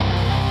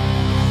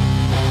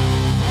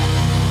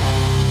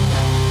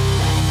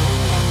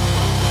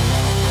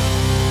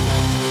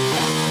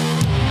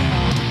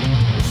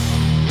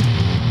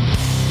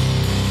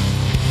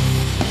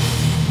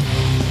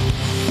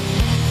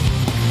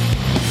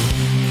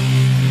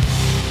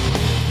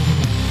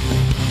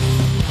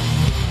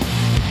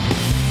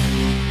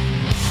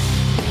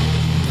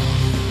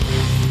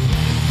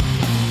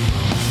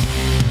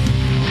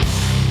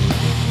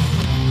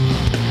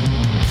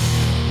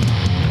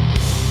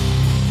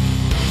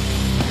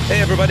Hey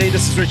everybody,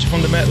 this is Richie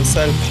from the Metal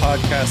Cell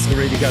podcast. We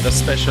really got a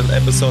special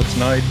episode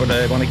tonight, but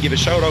I want to give a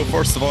shout out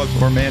first of all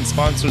to our main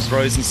sponsors,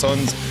 Rising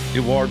Suns, the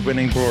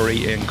award-winning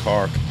brewery in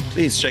Cork.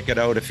 Please check it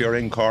out if you're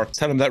in Cork.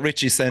 Tell them that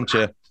Richie sent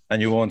you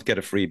and you won't get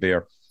a free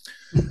beer.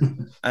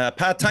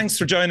 Pat, thanks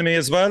for joining me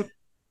as well.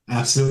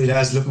 Absolutely,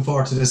 guys. Looking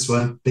forward to this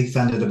one. Big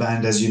fan of the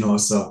band, as you know,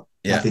 so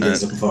happy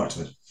days, looking forward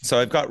to it. So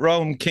I've got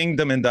Round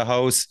Kingdom in the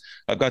house.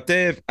 I've got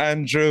Dave,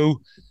 Andrew,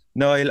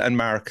 Niall and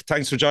Mark.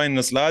 Thanks for joining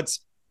us,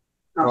 lads.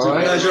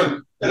 Absolute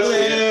pleasure.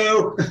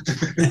 Hello.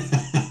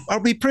 Are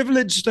we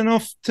privileged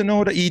enough to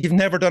know that you've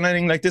never done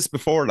anything like this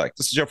before? Like,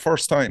 this is your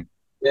first time?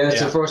 Yeah,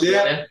 it's your first time.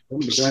 Yeah,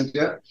 100%,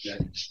 yeah.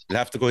 You'll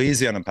have to go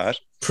easy on him, Pat.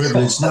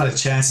 Privileged, not a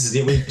chance.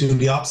 We do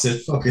the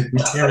opposite. Fucking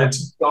tear it.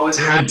 Always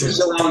happy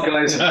so long,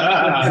 guys.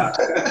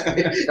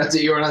 That's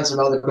it, you're answering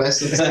all the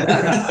questions.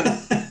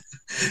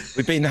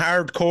 We've been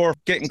hardcore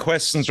getting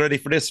questions ready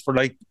for this for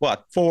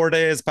 4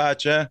 days,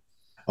 Pat, yeah?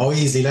 Oh,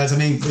 easy, lads. I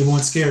mean, we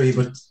won't scare you,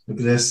 but look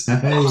at this. Hey.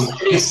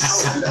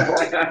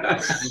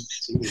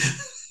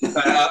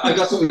 I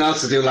got something else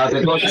to do, lads.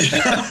 I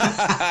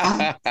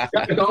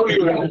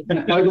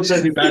will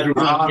send you bedroom.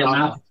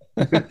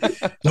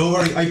 Don't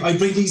worry, I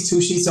bring these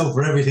 2 sheets out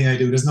for everything I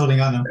do. There's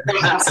nothing on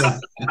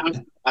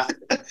them.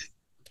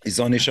 He's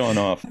only showing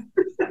off.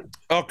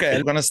 Okay,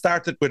 I'm going to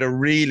start it with a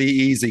really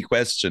easy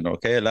question,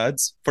 okay,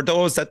 lads? For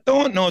those that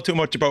don't know too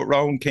much about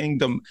Round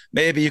Kingdom,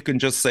 maybe you can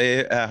just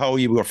say how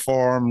you were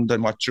formed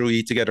and what drew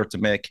you together to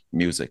make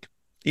music.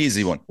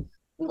 Easy one.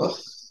 So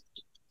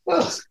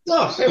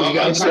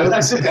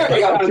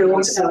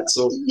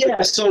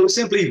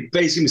simply,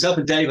 basically, myself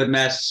and Dave had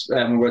met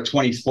when we were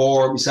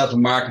 24. Myself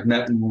and Mark had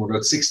met when we were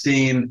about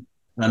 16. And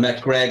I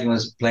met Greg when I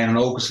was playing in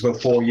Ocus for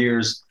about 4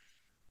 years.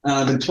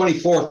 In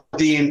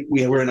 2014,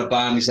 we were in a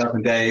band, myself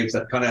and Dave,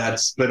 that kind of had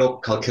split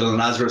up called Kill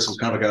Lazarus. It was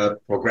kind of like a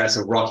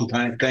progressive rocky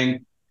kind of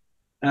thing.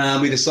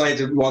 We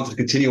decided we wanted to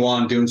continue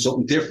on doing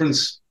something different.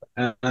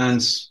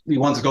 And we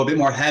wanted to go a bit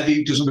more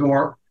heavy, do something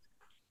more,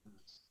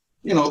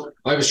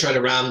 I was trying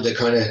to ram the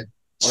kind of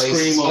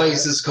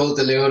ISIS Cult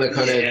of Luna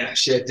kind of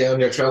shit down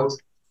your throat.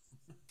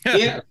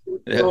 Yeah.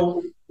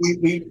 So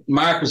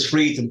Mark was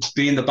free to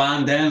be in the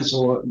band then,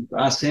 so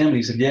I asked him,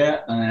 he said,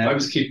 yeah. I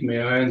was keeping my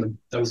eye on them.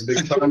 I was a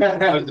big fan.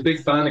 I was a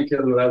big fan of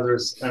Kill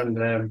Lazarus,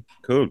 and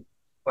cool.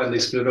 When they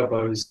split up,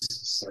 I was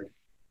just like,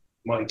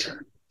 my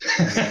turn.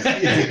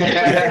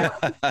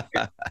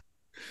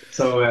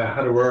 So I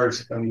had a word,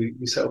 and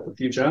we set up a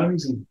few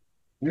jams, and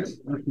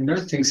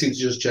everything seemed to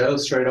just gel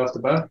straight off the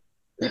bat.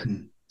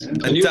 And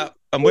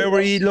where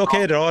were you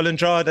located? All in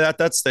Drogheda at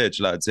that stage,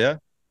 lads, yeah?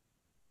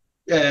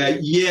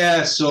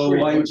 So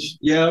I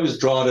was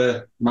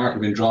Drogheda, Mark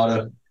was in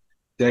Drogheda,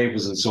 Dave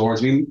was in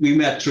Swords. We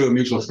met through a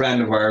mutual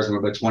friend of ours when we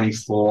were about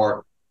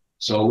 24.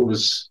 So it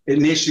was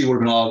initially would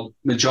have been all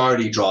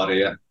majority Drogheda,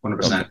 yeah,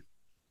 100%. Okay.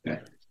 Yeah.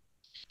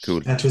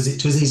 Cool. It was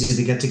easy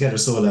to get together,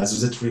 so lads.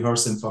 Was it to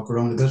rehearse and fuck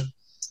around a bit?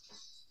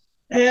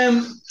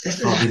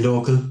 Probably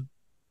local.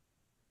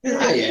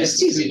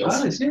 It's easy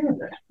enough. Is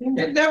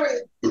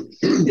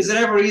it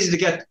ever easy to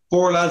get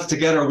 4 lads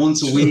together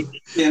once a week?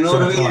 You know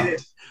what I mean?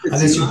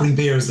 Unless you bring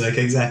beers,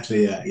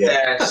 exactly,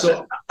 yeah.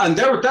 So, and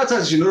that's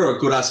actually another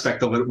good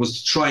aspect of it,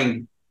 was to try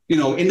and,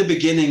 in the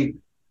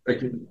beginning,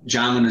 like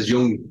jamming as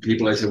young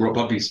people, I say, we'll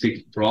probably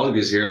speak for all of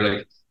you here,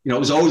 it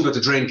was always about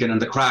the drinking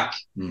and the crack.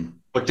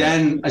 But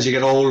then as you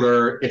get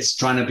older, it's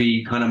trying to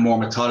be kind of more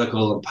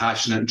methodical and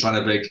passionate and trying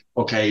to be like,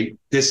 okay,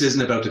 this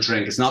isn't about the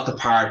drink. It's not the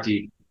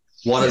party.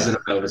 What is it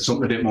about? It's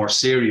something a bit more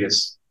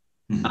serious.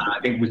 I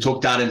think we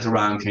took that into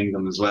Round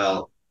Kingdom as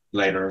well,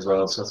 later as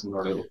well. So that's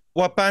another.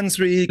 What bands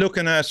were you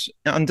looking at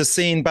on the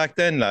scene back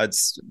then,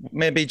 lads?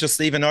 Maybe just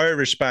even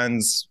Irish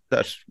bands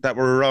that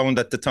were around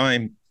at the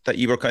time that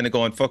you were kind of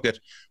going, fuck it,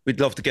 we'd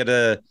love to get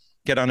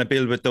on a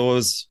bill with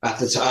those. At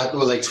the time,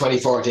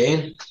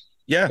 2014?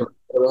 Yeah.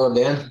 Around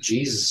then,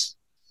 Jesus.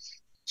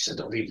 I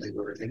don't even think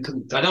we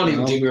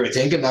were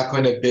thinking that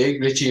kind of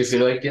big, Richie, if you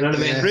like, you know what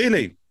I mean?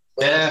 Really?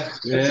 Yeah.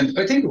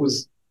 I think it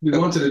was, we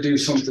wanted to do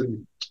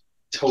something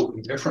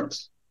totally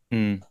different.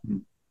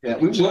 Yeah,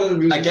 we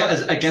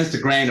wanted against the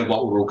grain of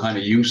what we were kind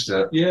of used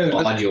to. Yeah.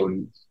 Audio.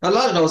 A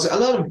lot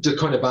of the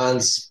kind of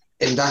bands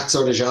in that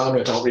sort of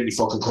genre don't really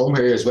fucking come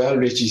here as well,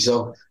 Richie,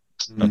 so.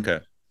 Okay.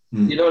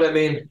 You know what I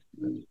mean?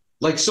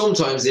 Like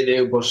sometimes they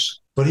do,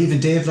 But even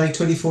Dave,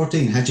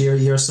 2014, had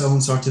your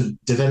sound sort of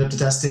developed at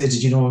that stage?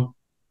 Did you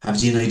have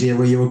you an idea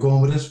where you were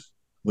going with it?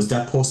 Was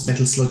that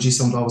post-metal sludgy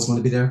sound always going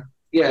to be there?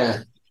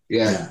 Yeah.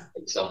 I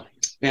think so.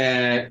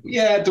 There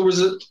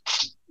was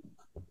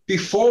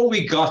before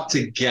we got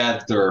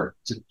together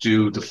to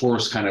do the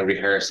first kind of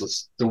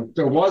rehearsals,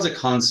 there was a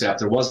concept,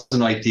 there was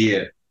an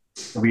idea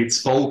we had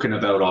spoken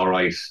about, all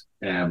right,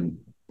 to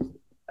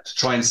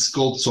try and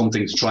sculpt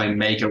something, to try and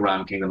make it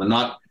Round Kingdom, and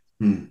not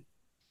and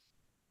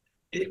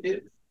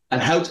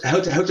how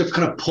to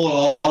kind of pull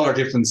all our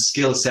different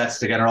skill sets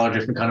together, all our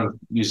different kind of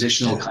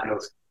musical kind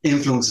of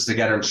influences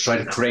together, and to try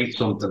to create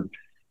something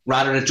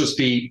rather than just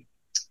be,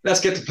 let's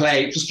get to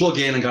play, just plug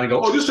in and kind of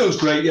go, oh, this sounds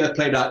great, yeah,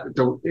 play that.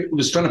 It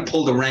was trying to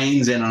pull the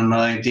reins in on an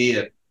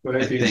idea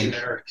Without being think.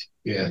 generic.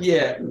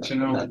 Yeah. But, you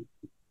know,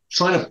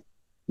 Trying to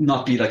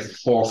not be like a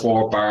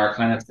 4/4 bar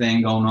kind of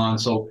thing going on.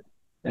 So,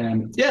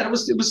 it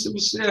was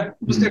different. Yeah, it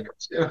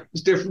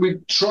was different. We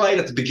tried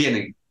at the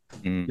beginning.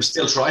 We're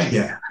still trying.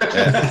 Yeah.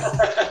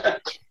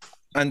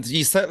 And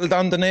you settled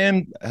on the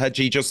name? Had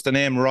you just the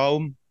name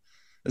Rome?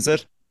 Is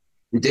it?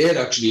 we did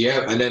actually,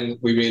 yeah. And then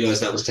we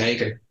realised that was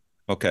taken.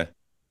 Okay.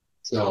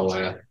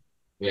 So,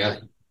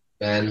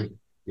 then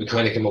we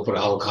kind of came up with a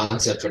whole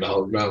concept for the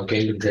whole Round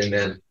Kingdom thing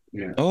then.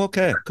 Oh,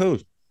 okay, cool.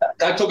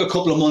 That took a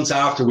couple of months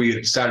after we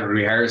had started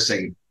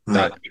rehearsing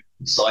that we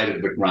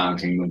decided with Round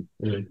Kingdom.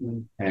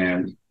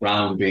 And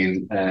Round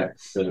being the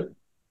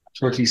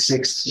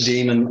 36th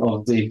demon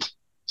of the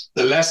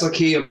lesser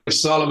key of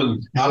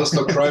Solomon,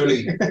 Alistair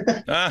Crowley.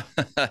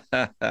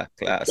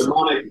 Class.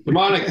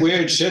 Demonic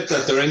weird shit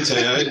that they're into.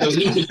 It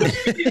doesn't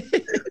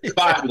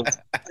bad.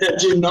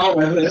 You know,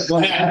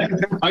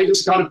 I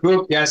just got a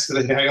book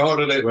yesterday. I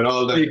ordered it with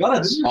all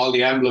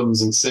the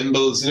emblems and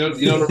symbols. You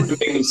know the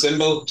Kingdom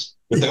symbol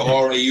with the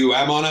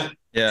RAUM on it.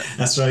 Yeah,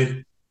 that's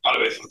right. Got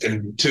about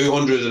fucking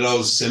 200 of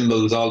those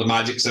symbols, all the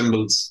magic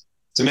symbols.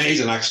 It's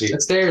amazing, actually.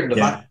 It's there in the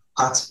back.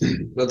 Pat's,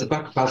 the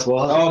back of Pat's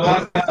wall.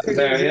 Oh,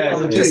 there, yeah.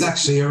 It's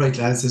actually, you're right,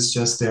 lads. It's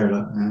just there.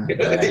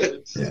 Yeah,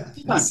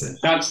 that's it.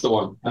 That's the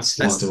one. That's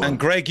the one. And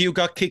Greg, you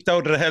got kicked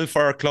out of the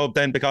Hellfire Club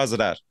then because of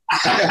that.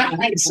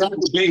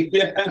 Exactly.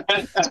 Yeah.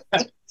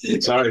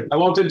 Sorry, I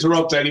won't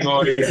interrupt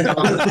anymore.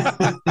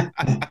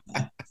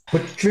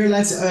 But clear,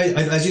 lads,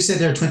 as you said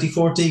there,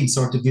 2014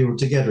 sort of you were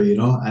together, you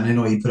know, and I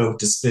know you put out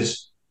the split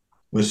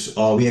with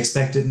all we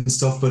expected and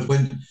stuff, but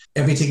when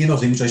Everything and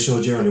Nothing, which I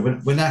showed you earlier,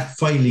 when that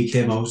finally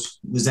came out,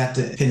 was that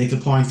the pinnacle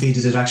point for you?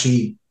 Did it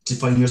actually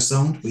define your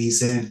sound? Were you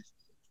saying,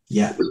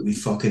 yeah, we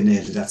fucking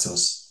nailed it, that's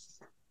us?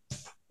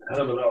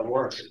 hell of a lot of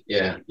work.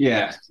 Yeah.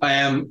 I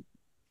am.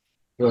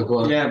 Go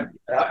on. Yeah,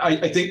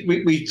 I think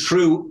we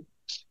threw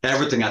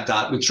everything at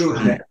that. We threw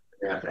a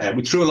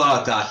lot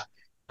at that,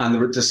 and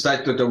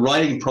the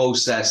writing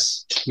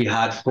process we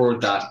had for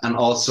that, and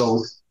also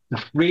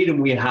the freedom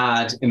we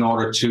had in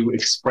order to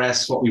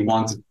express what we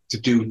wanted to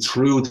do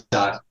through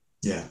that.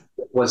 Yeah,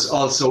 was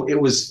also it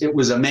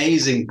was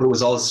amazing, but it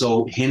was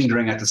also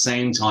hindering at the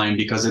same time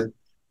because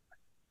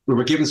we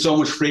were given so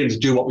much freedom to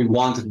do what we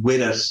wanted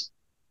with it.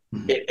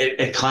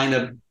 It kind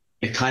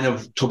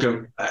of took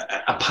a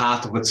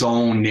path of its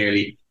own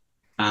nearly,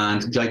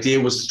 and the idea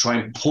was to try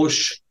and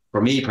push.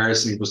 For me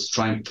personally, was to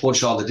try and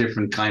push all the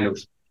different kind of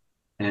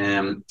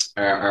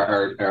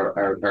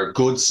our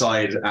good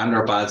side and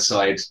our bad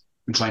side,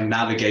 and try and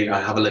navigate. I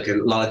have a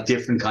lot of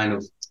different kind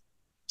of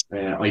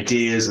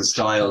ideas and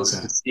styles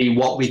to see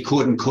what we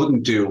could and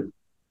couldn't do,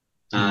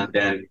 and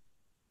then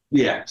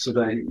so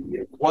then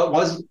what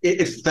was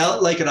it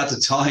felt like it at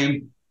the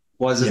time.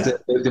 Was it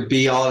the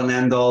be all and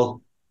end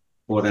all?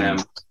 But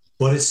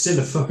it's still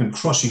a fucking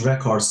crushing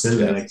record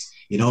still. Like,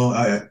 you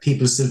know,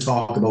 people still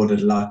talk about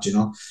it a lot, you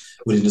know.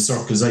 Within the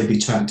circles, I'd be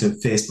chatting to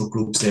Facebook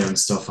groups there and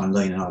stuff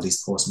online and all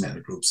these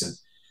post-metal groups, and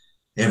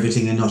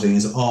Everything and Nothing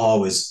is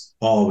always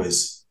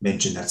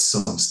mentioned at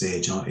some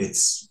stage, you know.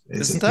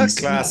 Isn't that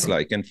class,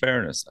 like, in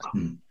fairness?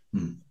 You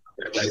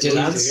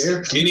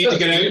need to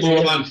get out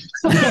more, man.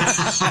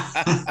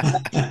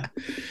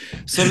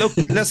 So look,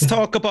 let's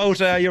talk about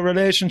your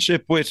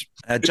relationship with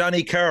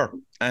Johnny Kerr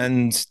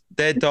and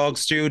Dead Dog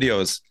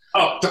Studios.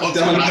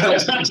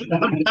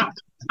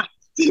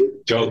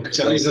 Joke.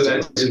 Johnny's a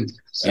legend.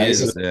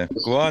 Yeah.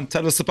 Go on,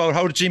 tell us about,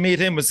 how did you meet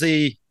him? Was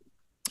he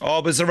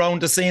always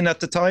around the scene at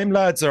the time,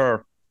 lads,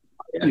 or?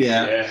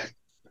 Yeah,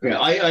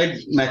 I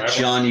met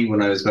Johnny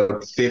when I was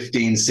about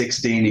 15,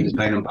 16. He was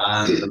playing in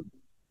bands. And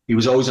he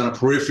was always on a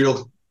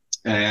peripheral.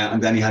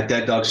 And then he had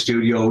Dead Dog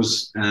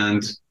Studios,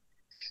 and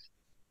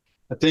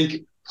I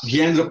think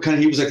he ended up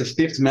he was like the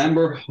fifth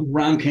member of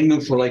Round Kingdom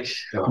for like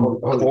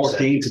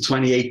 14 to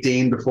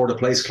 2018 before the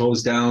place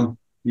closed down,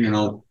 you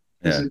know.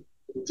 Yeah.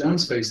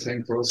 Dance space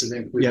thing for us, I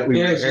think. We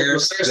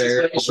rehearsed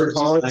there.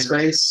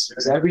 Space,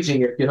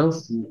 everything, you know.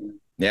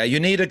 Yeah, you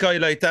need a guy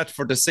like that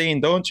for the scene,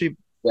 don't you?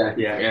 Yeah.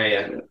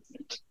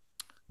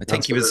 I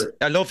think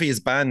I love his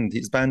band.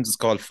 His band is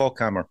called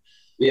Fuckhammer.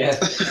 Yeah.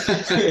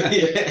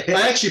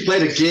 I actually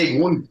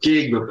played one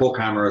gig with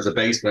Buckhammer as a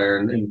bass player,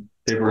 and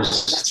they were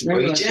Dave,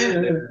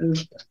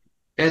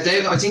 I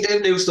think they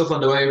have new stuff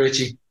on the way,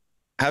 Richie.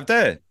 Have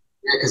they?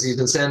 Yeah, because he's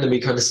been sending me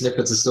kind of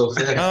snippets of stuff.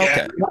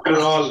 Okay.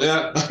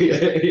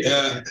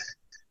 Yeah.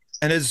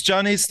 And is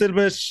Johnny still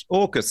with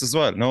Orcus as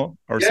well? No?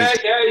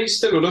 He's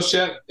still with us.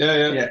 Yeah.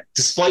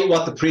 Despite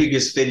what the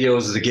previous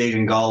videos of the gig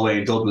in Galway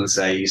and Dublin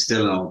say, he's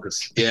still in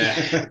Orcus.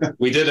 Yeah.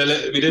 we did a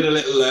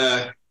little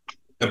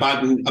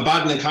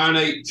Abaddon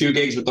Incarnate, a few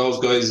gigs with those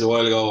guys a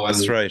while ago.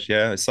 That's right,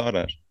 yeah, I saw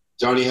that.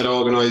 Johnny had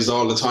organised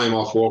all the time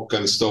off work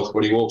and stuff,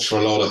 but he works for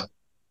a lot of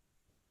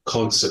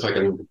cunts, if I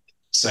can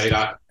say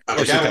that. And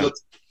they gave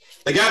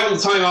him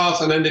the time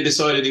off, and then they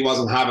decided he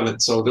wasn't having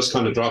it, so just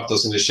kind of dropped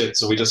us in the shit.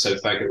 So we just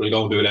said, fuck it, we'll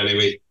go and do it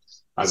anyway.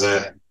 As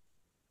a,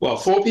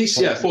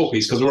 4-piece? Yeah,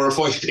 4-piece, because we're a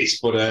 5-piece.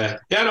 But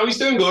he's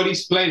doing good.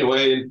 He's playing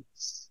away and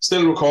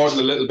still recording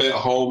a little bit at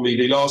home.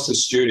 He lost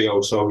his studio,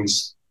 so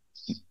he's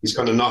he's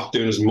kind of not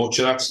doing as much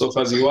of that stuff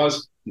as he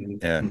was.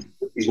 Yeah.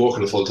 He's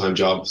working a full-time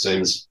job,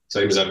 same as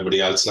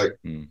everybody else. Like,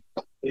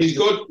 he's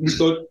good.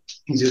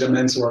 He did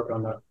immense work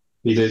on that.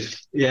 He did.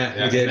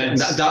 Yeah, he did. And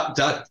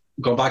that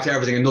going back to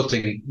everything and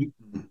nothing,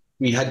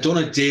 we had done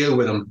a deal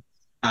with him,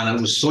 and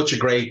it was such a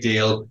great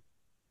deal.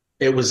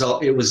 It was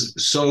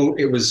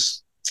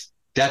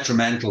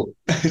detrimental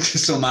to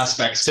some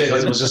aspects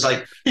because it was just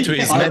like to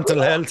his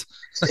mental health.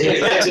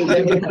 And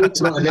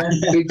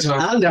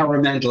our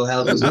mental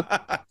health as well.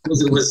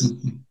 Because it was,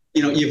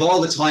 you've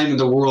all the time in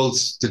the world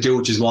to do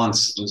what you want.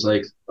 It was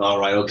like, all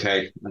right,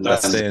 okay. And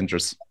that's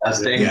dangerous.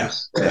 That's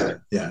dangerous.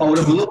 Yeah. I would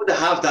have loved to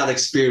have that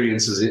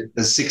experience as a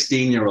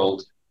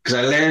 16-year-old, because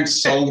I learned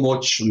so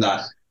much from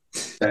that.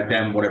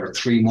 Then whatever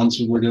 3 months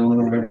we were doing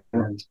or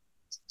whatever.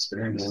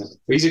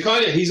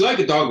 He's like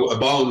a dog with a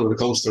bone when it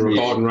comes to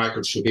recording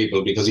records for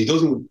people, because he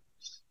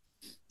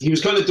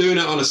was kind of doing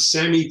it on a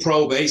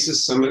semi-pro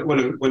basis. And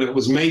when it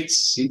was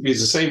mates, he was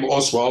the same with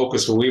us with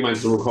Ocus when we went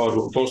to record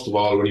with him, first of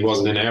all, when he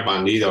wasn't in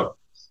Airband either.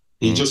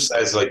 He just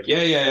says like,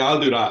 yeah, I'll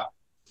do that.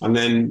 And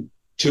then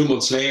 2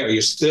 months later,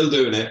 you're still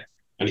doing it,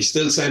 and he's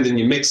still sending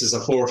you mixes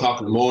at 4 o'clock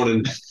in the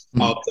morning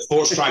of the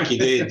first track he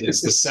did.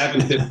 It's the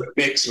 7th different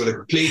mix with a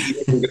completely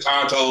different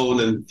guitar tone,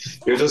 and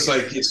you're just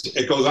like,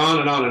 it goes on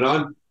and on and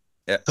on.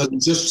 Because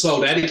he's just so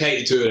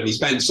dedicated to it, and he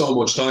spends so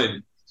much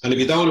time. And if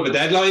you don't have a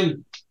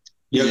deadline,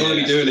 you're going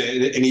to be doing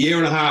it in a year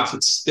and a half.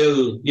 It's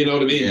still, you know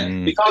what I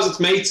mean? Because it's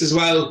mates as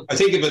well. I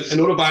think if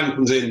another band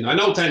comes in, I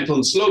know 10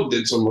 Ton Slug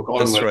did some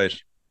recording. That's right.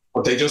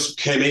 But they just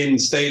came in,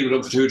 stayed with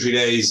them for 2 or 3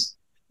 days,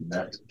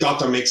 got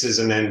their mixes,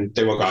 and then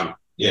they were gone.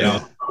 You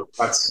know,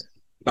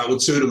 that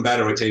would suit them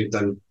better, I think,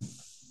 than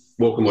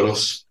working with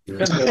us. So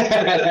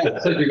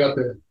you got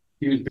the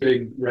huge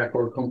big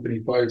record company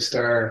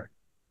 5-star.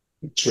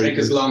 Take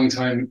as long as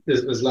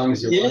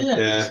you want.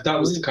 Yeah, that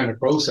was the kind of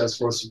process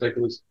for us. Like,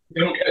 it was,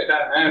 you don't get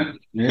that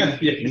now.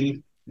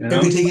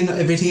 Everything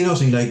and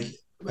nothing. Like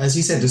as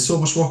you said, there's so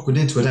much work went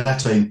into it at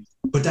that time.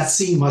 But that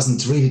scene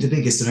wasn't really the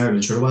biggest in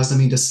Ireland. Sure, it was. I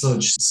mean, the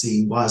sludge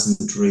scene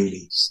wasn't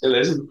really. Still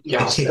isn't.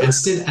 Yeah, and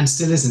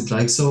still isn't.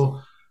 Like, so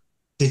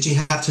did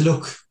you have to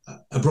look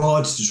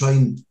abroad to try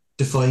and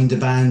define the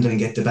band and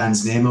get the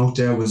band's name out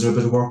there? Was there a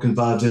bit of work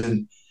involved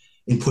in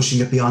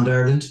pushing it beyond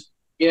Ireland?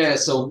 Yeah,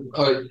 so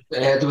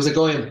there was a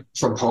guy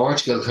from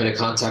Portugal kind of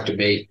contacted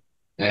me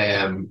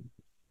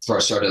for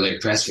sort of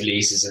like press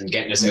releases and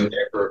getting us out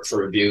there for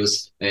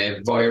reviews.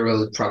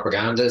 Viral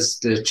Propaganda's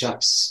the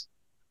chap's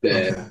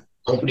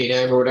company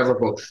name or whatever,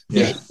 but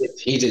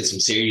he did some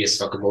serious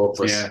fucking work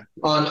for us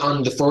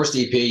on the first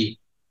EP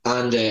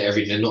and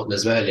Everything and Nothing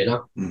as well, you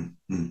know.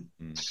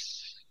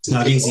 It's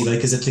not easy,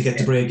 like, is it, to get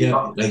the break?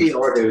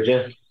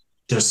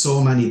 There's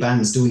so many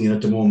bands doing it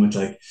at the moment,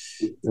 like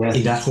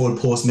in that whole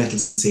post-metal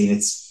scene,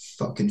 it's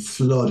fucking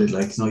flooded.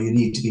 Like, no, you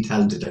need to be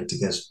talented, like,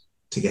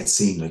 to get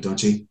seen, like,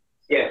 don't you?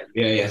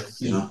 Yeah.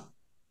 You know,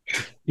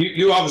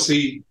 you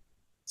obviously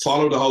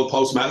follow the whole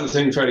post-metal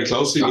thing fairly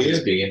closely.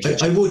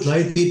 I would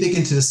like be big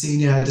into the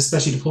scene,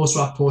 especially the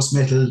post-rock,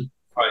 post-metal,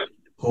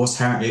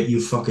 post-hard.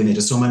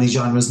 There's so many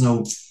genres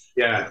now.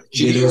 Yeah,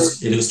 you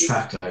lose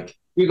track, like.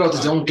 You go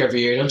to Dunk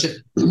every year, don't you?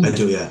 I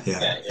do,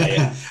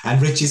 yeah. And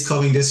Richie's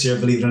coming this year,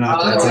 believe it or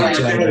not.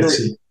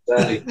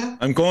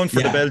 I'm going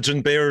for the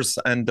Belgian beers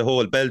and the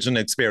whole Belgian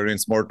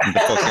experience more than the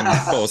fucking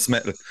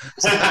post-metal.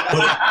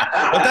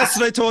 But that's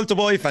what I told the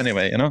wife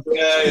anyway, you know?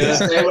 Yeah.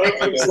 Stay away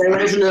from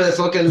the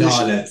fucking...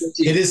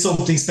 It is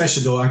something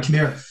special though, and come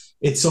here,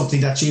 it's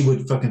something that she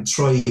would fucking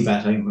thrive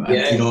at.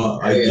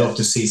 I'd love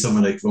to see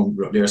someone like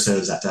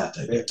yourselves at that.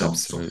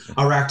 Absolutely.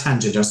 Or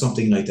Arctangent or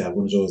something like that,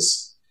 one of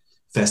those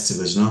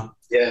festivals, you know?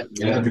 Yeah,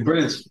 that'd be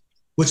brilliant.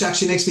 Which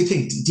actually makes me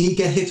think, do you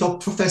get hit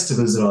up for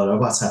festivals at all, or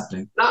what's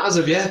happening? Not as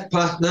of yet,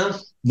 Pat, no.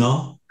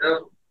 No?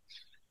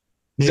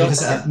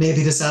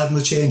 Maybe this album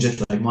will change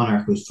it, like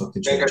Monarch will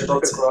fucking change it.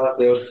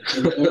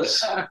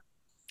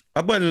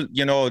 Well,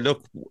 you know,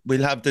 look,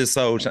 we'll have this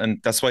out, and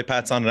that's why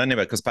Pat's on it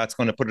anyway, because Pat's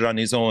going to put it on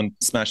his own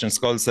Smash and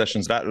Skull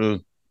sessions. That'll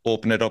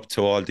open it up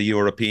to all the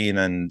European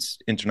and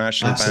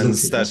international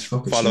bands that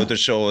follow the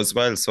show as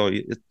well. So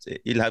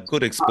he'll have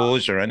good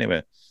exposure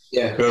anyway.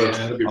 Yeah,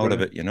 out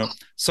of it, you know.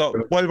 So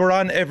while we're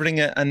on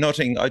Everything and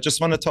Nothing, I just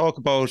want to talk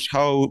about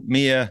how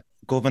Mia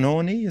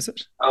Giovannoni, is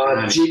it?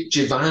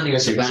 Giovanni or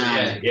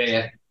Giovanni.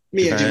 Yeah.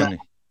 Mia Giovanni.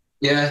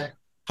 Yeah.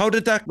 How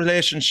did that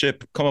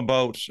relationship come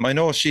about? I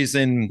know she's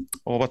in,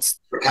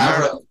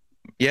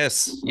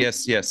 Yes.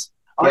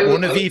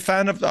 One of you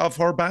fan of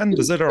her band,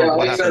 is it? Or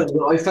what happened?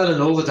 I fell in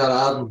love with that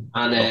album,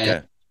 and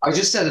I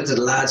just said it to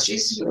the lads,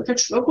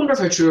 I wonder if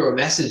I threw her a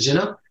message, you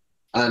know?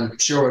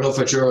 And sure enough,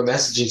 I threw her a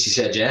message and she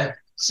said, yeah.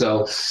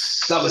 So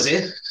that was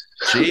it.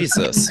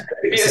 Jesus.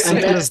 As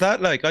simple as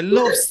that, like. I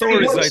love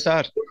stories like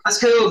that. That's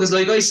cool, because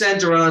like I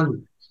sent her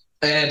on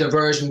the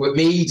version with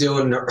me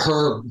doing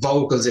her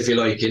vocals, if you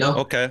like, you know?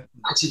 Okay.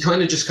 And she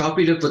kind of just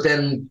copied it, but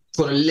then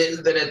put a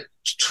little bit of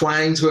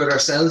twang to it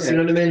herself, you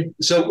know what I mean?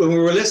 So when we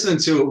were listening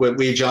to it with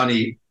Wee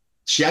Johnny,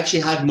 she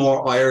actually had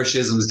more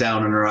Irishisms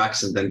down in her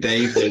accent than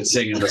Dave did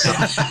singing the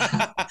song.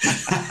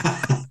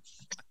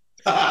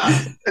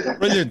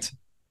 Brilliant.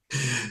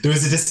 There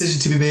was a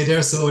decision to be made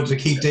there, so to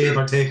keep Dave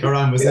or take her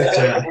on, was it?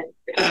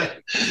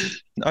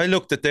 I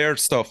looked at their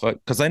stuff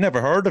because I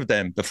never heard of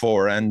them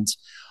before, and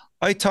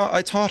I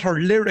thought her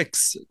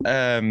lyrics,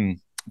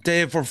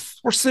 Dave,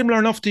 were similar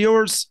enough to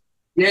yours.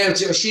 Yeah,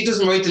 she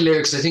doesn't write the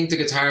lyrics. I think the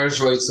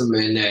guitarist writes them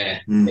in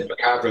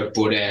Macabre,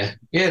 but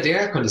they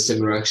are kind of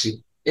similar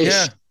actually.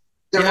 Yeah.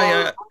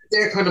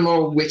 They're kind of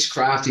more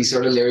witchcrafty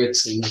sort of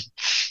lyrics, and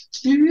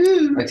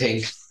I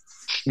think.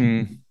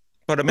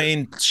 But I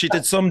mean, she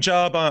did some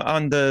job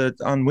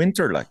on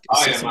Winter, like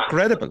it's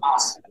incredible.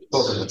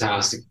 Fucking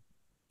fantastic.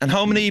 And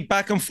how many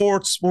back and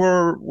forths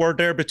were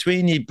there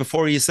between you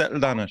before you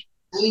settled on it?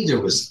 I think there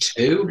was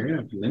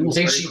 2. I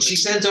think she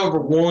sent over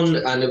one,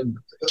 and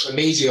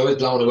immediately I was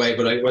blown away.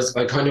 But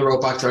I kind of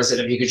wrote back to her and said,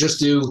 if you could just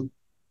do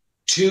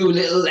 2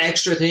 little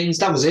extra things,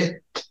 that was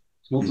it.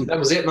 That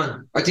was it,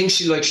 man. I think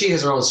she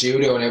has her own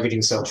studio and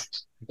everything, so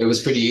it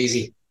was pretty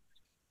easy.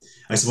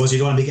 I suppose you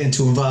don't want to be getting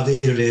too involved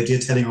either, Dave. You're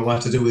telling her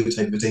what to do,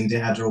 type of thing. They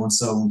had their own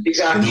sound.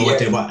 Exactly. You know what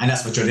they want, and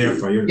that's what you're there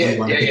for.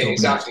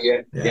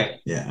 Exactly.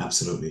 Yeah,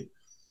 absolutely.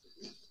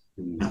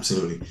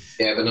 Absolutely.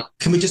 Yeah, but no.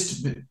 Can we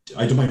just?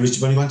 I don't mind,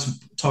 Richard, but I want to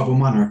talk about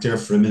Monarch there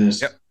for a minute.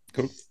 Yeah,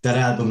 cool. That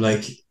album,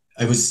 like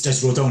I was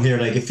just wrote down here,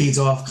 like it feeds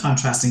off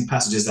contrasting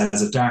passages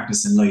as of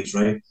darkness and light.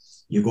 Right,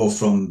 you go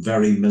from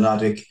very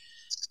melodic,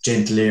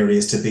 gentle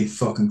areas to big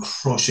fucking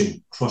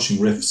crushing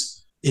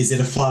riffs. Is it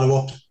a follow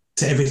up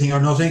to Everything or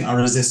Nothing,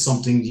 or is this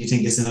something you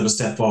think is another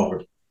step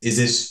forward? Is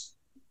it?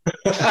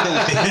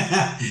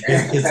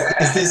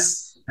 is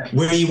this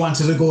where you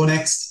wanted to go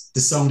next?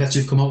 The song that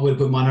you've come up with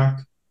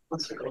Monarch.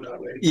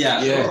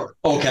 Yeah.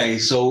 Okay.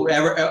 So,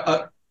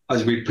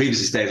 as we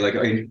previously stated, like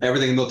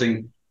Everything and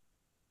Nothing,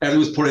 everything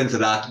was put into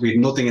that. We had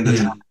nothing in the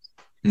tank,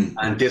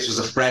 and this was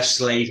a fresh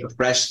slate, a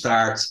fresh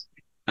start.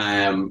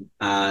 And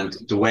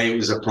the way it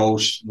was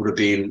approached would have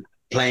been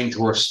playing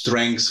to our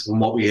strengths from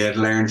what we had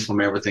learned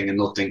from Everything and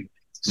Nothing.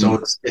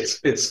 So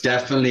it's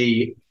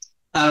definitely,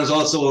 and it was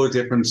also a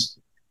different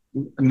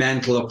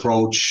mental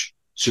approach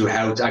to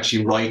how to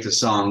actually write the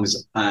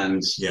songs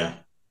and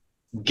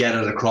get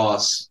it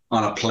across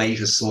on a plate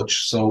as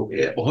such. So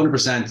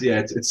 100%,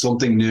 it's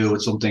something new.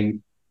 It's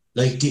something.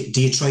 Like, do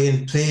you try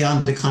and play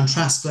on the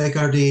contrast, like,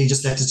 or do you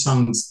just let the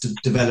songs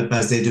develop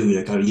as they do?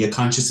 Like, are you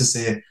conscious to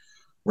say,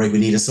 right, we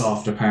need a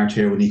softer part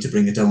here, we need to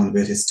bring it down a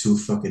bit, it's too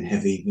fucking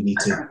heavy, we need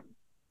to...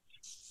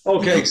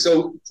 Okay,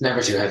 so... It's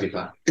never too heavy,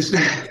 Pat.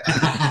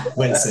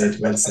 Well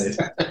said.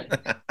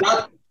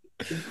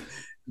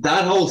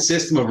 That whole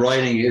system of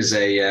writing is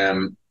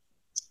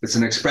it's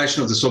an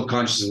expression of the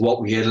subconscious of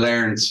what we had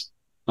learned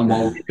and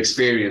what we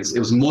experienced. It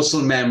was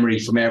muscle memory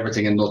from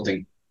Everything and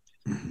Nothing.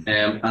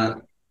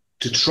 And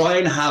to try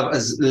and have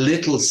as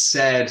little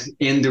said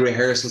in the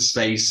rehearsal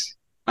space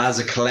as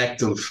a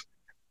collective,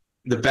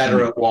 the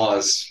better it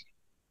was.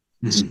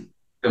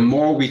 The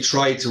more we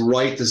tried to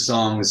write the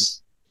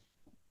songs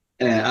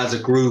as a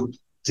group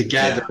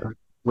together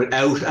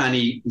without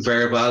any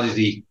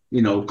verbality,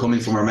 coming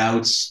from our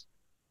mouths,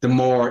 the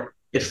more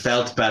it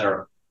felt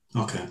better.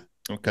 Okay.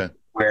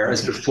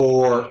 Whereas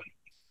before,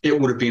 it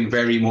would have been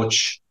very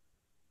much.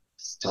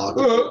 What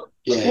about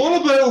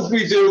if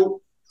we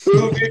do?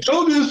 If you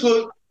told this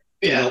one,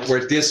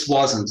 where this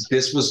wasn't.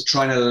 This was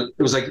trying to.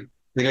 It was like, I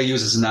think I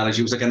use this analogy.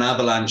 It was like an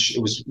avalanche.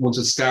 It was once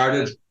it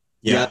started.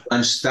 The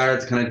avalanche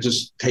started to kind of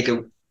just take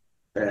a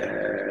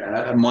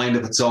mind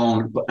of its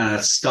own, and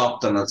it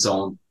stopped on its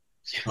own.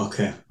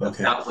 Okay.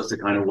 That was the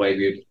kind of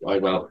way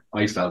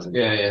I felt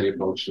it. We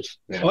approached it.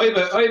 Yeah.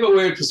 I have a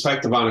weird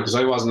perspective on it because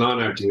I wasn't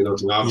on Everything and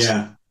Nothing,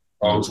 obviously.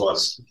 Always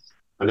was.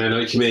 And then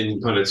I came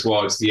in kind of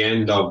towards the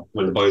end of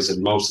when the boys had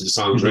most of the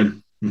songs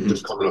written,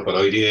 just coming up with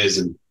ideas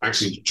and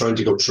actually trying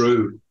to go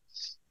through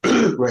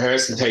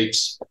rehearsal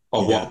tapes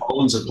of what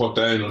Owens had put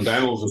down on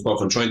demos and stuff,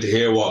 and trying to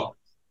hear what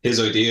his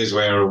ideas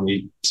were. And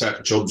we sat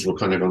the chubs were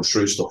kind of going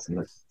through stuff and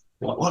like,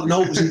 what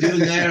note was he doing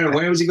there?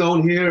 Where was he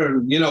going here?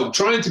 And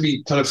trying to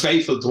be kind of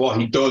faithful to what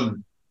he'd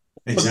done.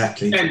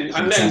 Exactly. Then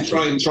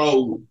try and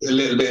throw a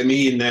little bit of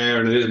me in there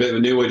and a little bit of a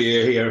new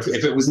idea here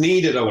if it was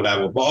needed or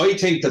whatever. But I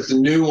think that the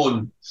new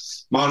one,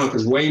 Monarch,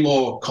 is way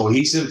more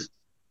cohesive.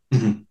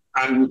 And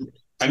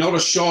I know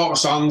there's shorter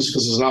songs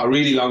because there's a lot of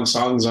really long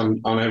songs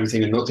on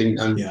Everything and Nothing.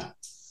 And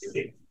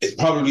it's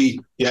probably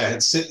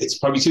it's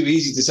probably too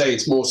easy to say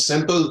it's more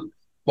simple,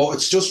 but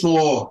it's just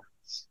more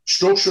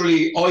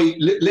structurally.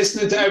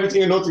 Listening to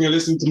Everything and Nothing and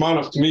listening to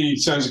Monarch, to me,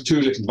 sounds like 2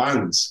 little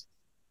bands.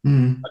 I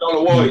don't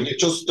know why. It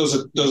just does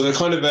a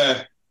kind of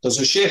there's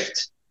a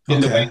shift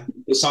in the way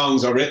the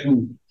songs are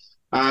written.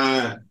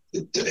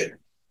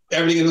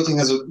 Everything and Nothing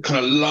has a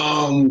kind of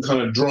long,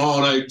 kind of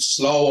drawn out,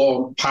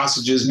 slower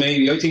passages.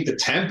 Maybe I think the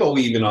tempo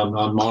even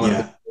on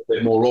Monarch is a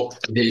bit more up.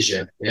 It is,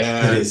 it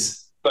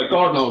is. Like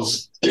God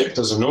knows if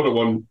there's another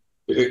one.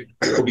 It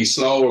could be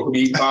slow or it could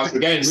be faster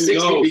again. 60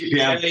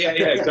 BPM.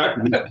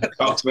 Exactly.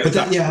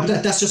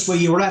 But that's just where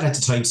you were at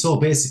the time. So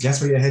basically,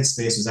 that's where your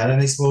headspace was at.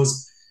 And I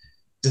suppose,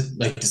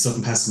 the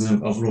sudden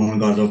passing of Ronan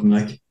God Love him,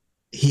 like,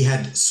 he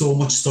had so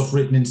much stuff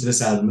written into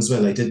this album as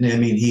well, like, didn't he? I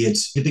mean, he had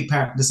a big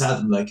part of this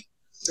album, like,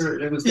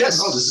 It was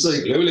Yes,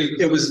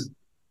 it was.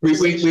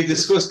 We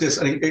discussed this.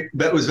 I think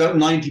that was about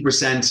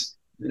 90%.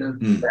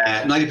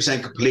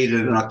 90%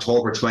 completed in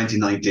October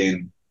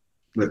 2019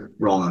 with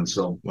Ronan.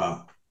 So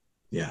Wow.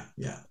 Yeah.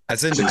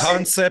 As in the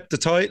concept, the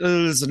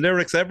titles, the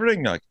lyrics,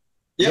 everything. Like,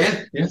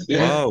 Yeah.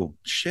 wow,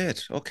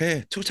 shit.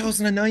 Okay,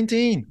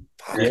 2019.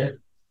 Fuck. Yeah.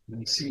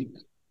 You see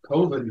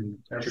COVID and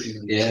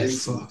everything. Yeah.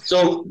 So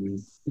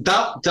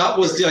that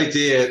was the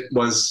idea.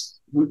 Was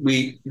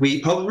we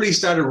probably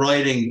started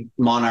writing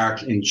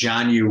Monarch in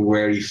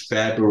January,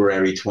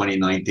 February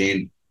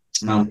 2019.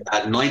 We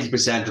had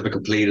 90% of it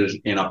completed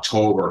in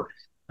October.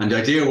 And the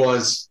idea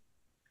was,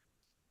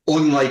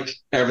 unlike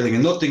everything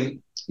and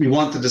nothing, we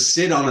wanted to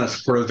sit on it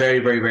for a very,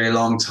 very, very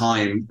long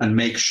time and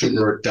make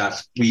sure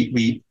that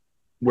we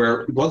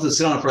wanted to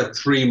sit on it for like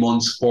 3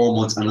 months, 4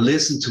 months and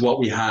listen to what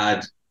we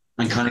had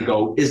and kind of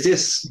go, is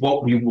this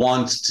what we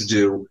want to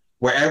do?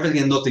 Where everything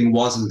and nothing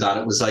wasn't that.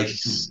 It was like,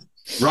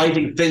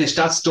 writing finished,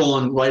 that's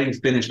done. Writing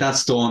finished,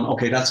 that's done.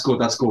 Okay, that's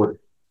good.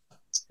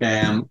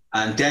 And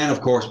then,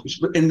 of course,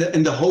 in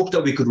the hope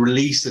that we could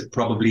release it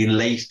probably in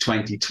late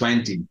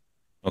 2020.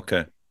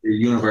 Okay. The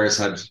universe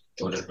had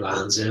Other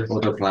plans, yeah.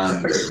 other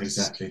plans.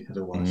 Exactly. I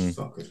don't want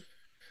fuck it.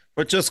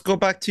 But just go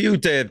back to you,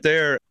 Dave,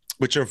 there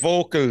with your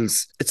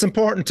vocals. It's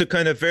important to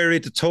kind of vary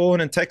the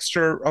tone and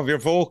texture of your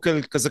vocal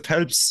because it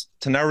helps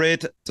to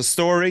narrate the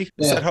story.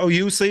 Is that how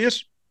you see it?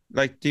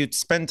 Like, do you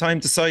spend time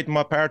deciding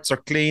what parts are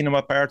clean and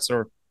what parts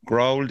are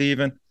growled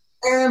even?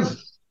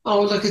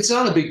 Look, it's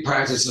not a big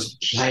part. It's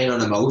just playing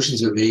on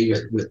emotions with me,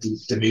 with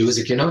the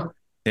music, you know?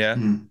 Yeah.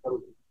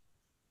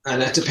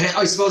 And it depends.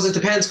 I suppose it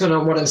depends kind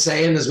of on what I'm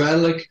saying as well.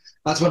 Like,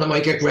 that's when I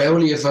might get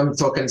growly if I'm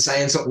fucking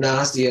saying something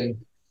nasty and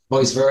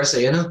vice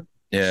versa, you know?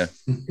 Yeah.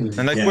 And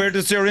like, where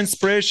does your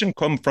inspiration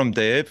come from,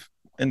 Dave,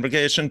 in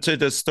relation to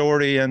the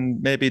story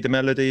and maybe the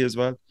melody as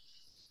well?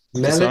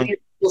 Melody,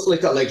 stuff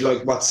like that,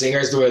 like what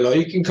singers do I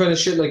like and kind of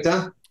shit like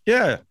that.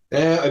 Yeah.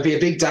 I'd be a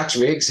big Dax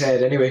Riggs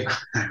head anyway.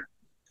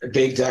 A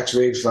big Dax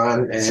Riggs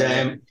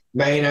fan.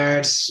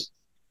 Maynard,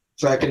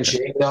 fucking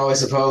Chino, I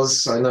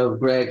suppose. I know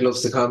Greg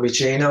loves to call me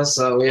Chino,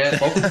 so yeah.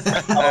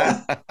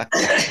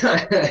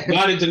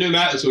 Not into new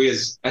metal, so he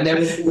is. And then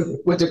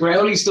with the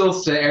growly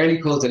stuff, the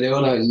early Cult of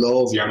Luna, I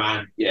love your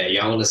man,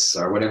 Jonas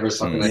or whatever it's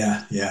fucking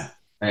like.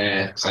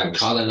 And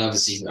Colin,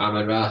 obviously,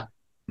 Amon Ra.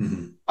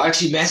 I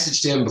actually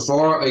messaged him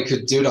before I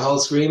could do the whole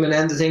screaming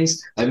end of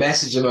things. I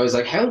messaged him, I was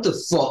like, how the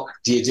fuck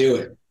do you do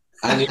it?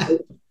 And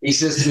he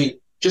says to me,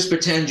 just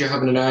pretend you're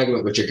having an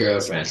argument with your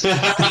girlfriend.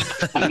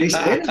 And he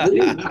said, Are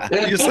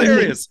you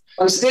serious?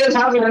 I'm still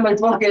having it in my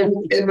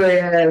fucking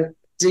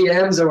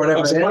DMs or whatever.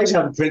 I might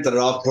have printed it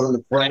off, put it in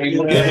the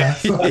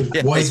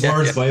frame. Wise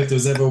words, if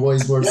there's ever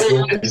wise words.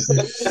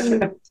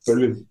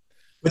 Brilliant.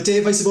 But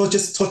Dave, I suppose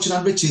just touching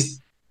on Richie's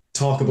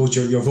talk about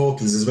your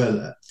vocals as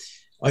well.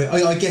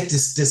 I get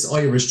this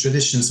Irish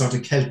tradition, sort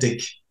of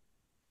Celtic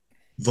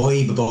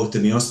vibe about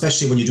them, you know,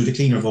 especially when you do the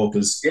cleaner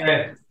vocals.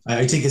 Yeah.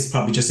 I think it's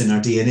probably just in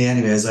our DNA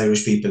anyway as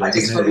Irish people. I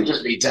think it's probably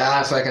just be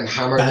daft, like, and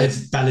hammer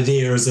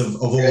balladeers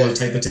of all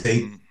type of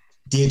thing.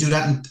 Do you do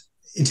that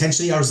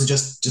intentionally, or is it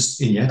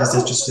just in you? Is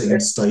that just in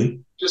style?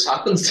 Just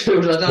happens to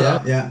it, I don't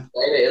know. Yeah.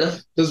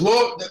 There's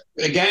more,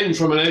 again,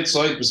 from an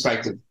outside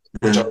perspective,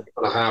 which I'm going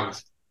to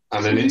have,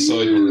 and an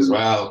inside one as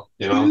well,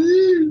 you know.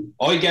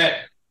 I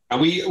get, and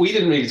we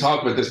didn't really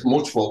talk about this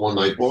much for one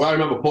night, but I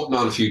remember putting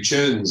on a few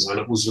tunes, and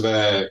it was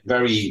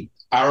very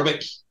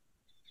Arabic,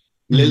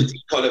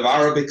 lilty kind of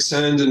Arabic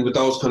sounding with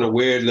those kind of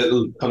weird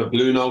little kind of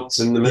blue notes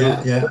in the middle.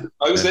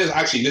 I was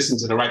actually listening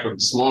to the record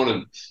this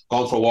morning,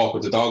 going for a walk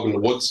with the dog in the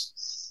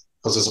woods,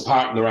 because there's a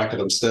part in the record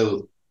I'm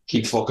still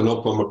keep fucking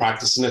up when we're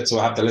practicing it, so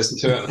I have to listen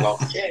to it and go,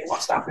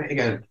 what's that bit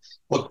again?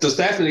 But there's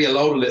definitely a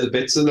load of little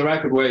bits in the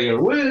record where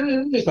you're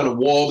kind of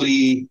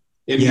wobbly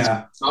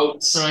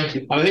notes. Right.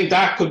 And I think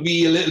that could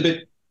be a little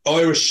bit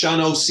Irish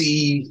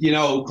Shanosy, you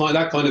know,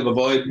 that kind of a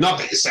vibe. Not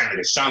that you sound like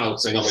a Shano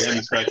singer by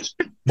any stretch,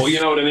 but you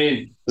know what I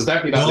mean. There's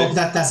definitely that. No,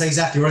 that's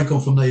exactly where I come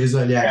from now as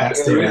well.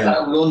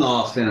 That run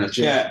off in it.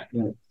 Yeah.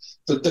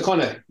 The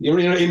kind of, you're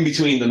in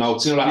between the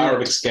notes, you know, that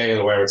Arabic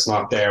scale where it's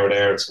not there or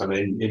there, it's kind of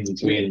in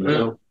between, you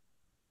know.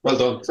 Well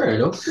done. Fair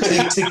enough.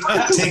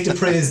 Take the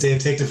praise,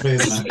 Dave. Take the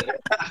praise, man.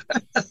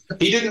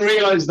 He didn't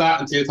realise that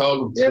until you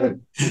told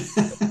him.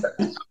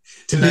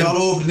 To be all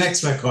over the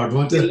next record,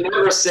 won't it? You'll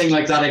never sing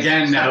like that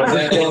again now.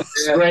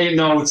 Straight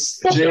notes.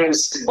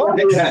 James. One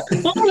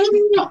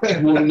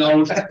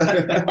note.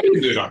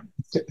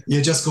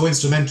 You just go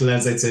instrumental,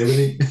 as I'd say, will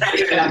you?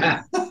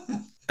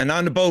 And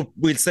on about,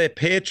 we'll say,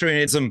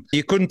 patriotism,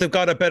 you couldn't have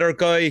got a better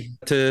guy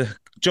to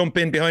jump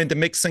in behind the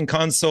mixing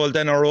console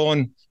than our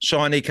own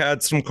Shawnee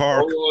Cads from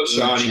Cork. Oh,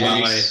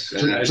 Shawnee,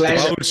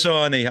 Pleasure. Old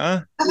Shawnee,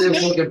 huh?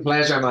 Fucking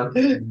pleasure,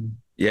 man.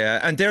 Yeah,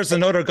 and there's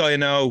another guy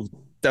now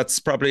that's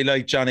probably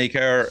like Johnny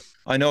Kerr.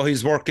 I know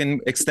he's working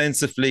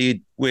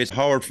extensively with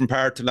Howard from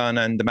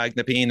Partholon and the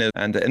Magna Pina,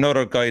 and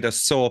another guy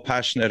that's so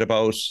passionate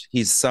about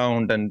his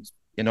sound and,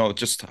 you know,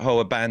 just how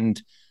a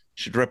band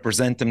should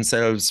represent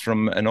themselves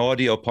from an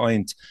audio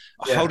point.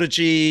 Yeah. How did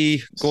you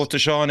go to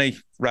Shawnee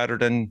rather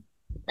than,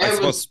 I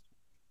suppose...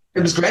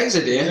 It was Greg's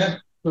idea. Yeah.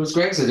 It was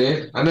Greg's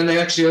idea. And then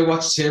I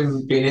watched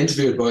him being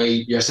interviewed by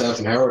yourself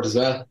and Howard as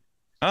well.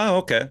 Oh,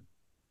 okay.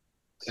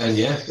 And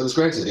yeah, it was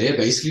Greg's idea,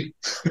 basically.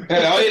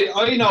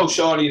 I know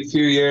Shawnee a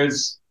few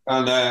years,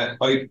 and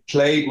I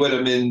played with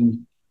him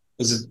in,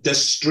 was it the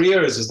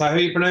Streers? Is that how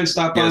you pronounce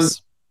that band?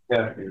 Yes.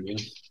 Yeah.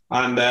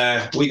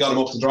 And we got him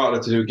up to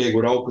Drogheda to do a gig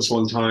with Opus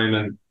one time,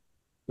 and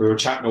we were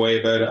chatting away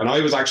about it. And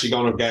I was actually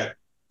going to get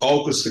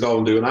Opus to go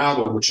and do an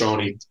album with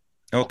Shawnee.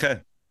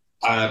 Okay.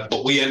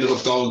 But we ended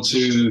up going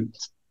to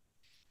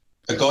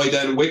a guy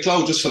down in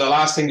Wicklow just for the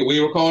last thing that we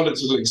recorded. It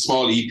was like a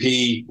small EP.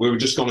 We were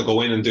just going to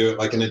go in and do it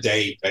like in a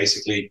day,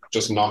 basically,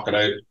 just knock it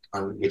out,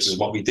 and which is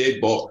what we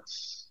did. But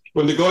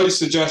when the guy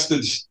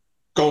suggested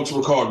going to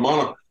record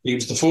Monarch, he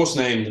was the first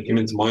name that came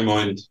into my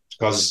mind,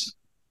 because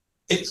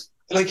it's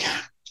like,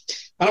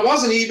 and it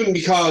wasn't even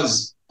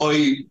because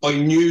I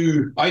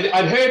knew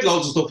I'd heard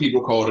loads of stuff he'd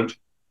recorded.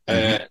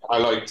 I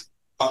liked,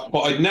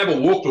 but I'd never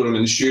worked with him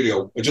in the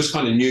studio. I just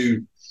kind of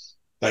knew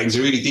that he was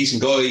a really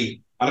decent guy.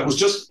 And it was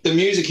just the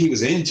music he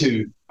was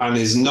into and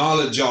his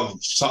knowledge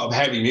of sort of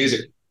heavy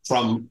music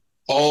from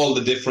all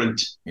the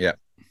different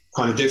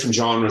kind of different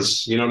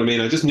genres. You know what I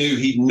mean? I just knew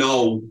he'd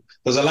know.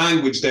 There's a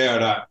language there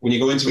that when you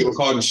go into a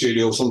recording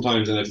studio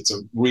sometimes, and if it's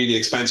a really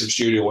expensive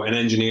studio, an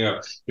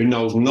engineer who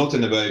knows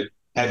nothing about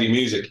heavy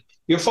music,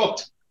 you're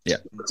fucked. Yeah.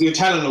 So you're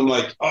telling them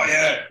like, oh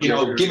yeah,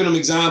 giving them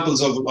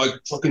examples of like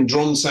fucking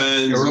drum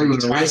sounds,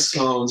 twist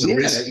tones, and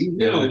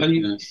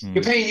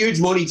you're paying huge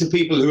money to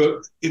people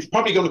who it's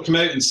probably going to come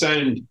out and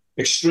sound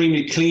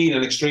extremely clean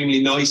and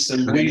extremely nice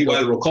and really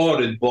well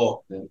recorded.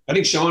 But I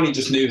think Shawnee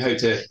just knew how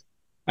to,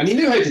 and he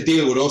knew how to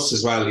deal with us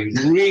as well. He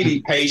was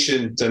really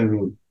patient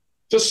and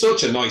just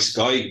such a nice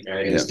guy.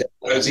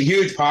 It's a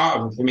huge part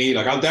of it for me.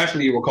 Like, I'll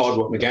definitely record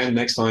with him again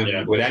next time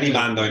with any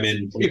band I'm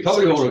in. He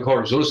probably won't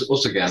record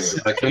us again.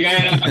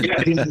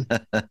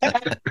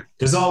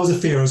 There's always a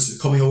fear of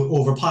coming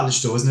over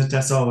polished, though, isn't it?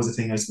 That's always a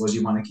thing. I suppose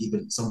you want to keep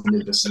it something a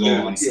little bit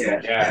slow.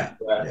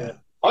 Yeah.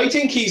 I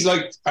think he's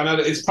like, and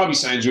it probably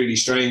sounds really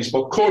strange,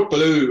 but Kurt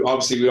Ballou,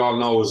 obviously we all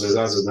know as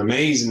an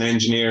amazing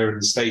engineer in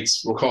the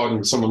States,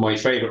 recording some of my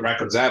favourite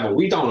records ever.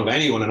 We don't have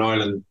anyone in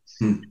Ireland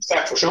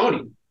except for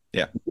Shawnee.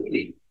 Yeah.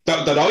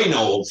 That I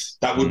know of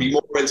that would be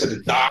more into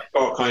the dark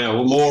or kind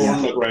of more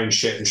underground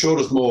shit. And sure,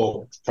 there's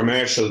more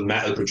commercial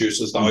metal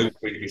producers that I would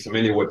really be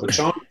familiar with. But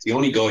Sean's the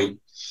only guy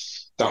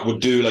that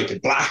would do like a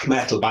black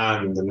metal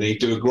band, and they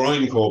do a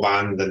grindcore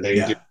band, and they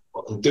do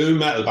a doom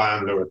metal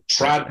band or a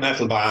trad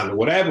metal band or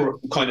whatever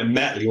kind of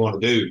metal you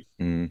want to do.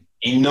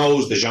 He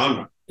knows the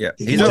genre. Yeah,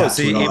 he knows.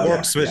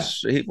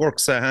 He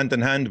works hand in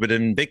hand with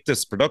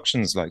Invictus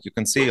Productions. Like, you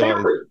can see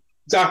all.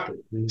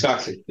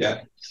 Exactly.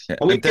 Yeah.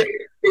 And we did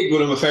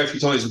with him a fair few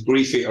times with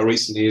Grief Eater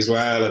recently as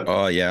well. And,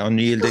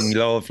 Unyielding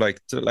Love, like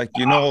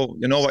you know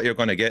what you're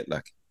going to get,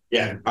 like.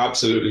 Yeah,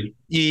 absolutely.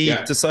 He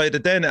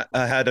decided then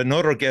I had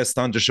another guest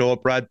on the show,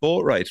 Brad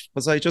Boatwright.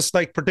 Was I just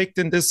like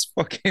predicting this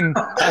fucking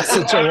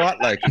passage or what?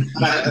 Like,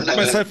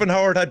 myself and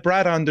Howard had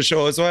Brad on the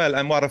show as well,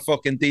 and what a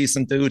fucking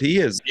decent dude he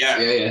is.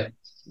 Yeah,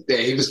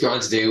 he was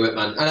grand to deal with,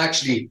 man. And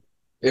actually,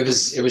 it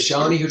was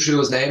Shawnee who threw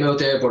his name out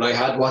there, but I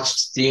had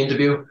watched the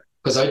interview.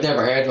 Because I'd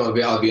never heard of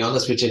him, I'll be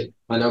honest with you.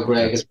 I know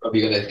Greg is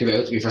probably going to give it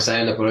out to me for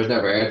saying it, but I've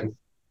never heard of him.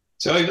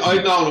 So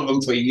I've known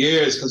him for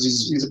years because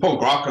he's a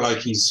punk rocker. Like,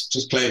 he's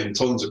just played in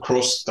tons of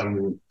crust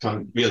and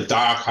kind of real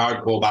dark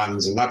hardcore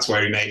bands, and that's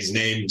where he made his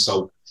name.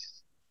 So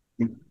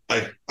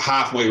like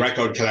half my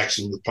record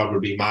collection would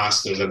probably be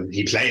masters, and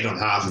he played on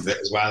half of it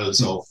as well.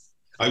 So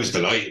I was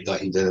delighted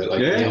that he did it. Like,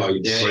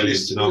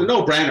 brilliant to know.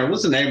 No brainer.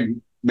 What's the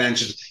name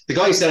mentioned? The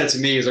guy said it to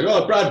me. He was like,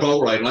 "Oh, Brad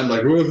Boatwright," and I'm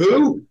like,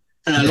 "Who?"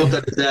 And I looked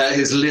at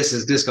his list,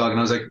 his discog, and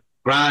I was like,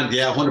 grand,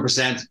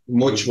 100%,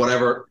 much,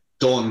 whatever,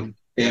 done.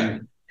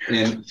 And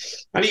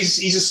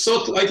he's a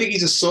subtle, I think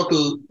he's a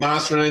subtle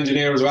master and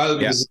engineer as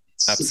well. Yeah,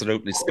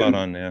 absolutely spot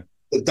on, yeah.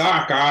 The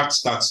dark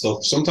arts, that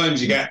stuff.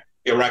 Sometimes you get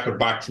your record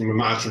back from a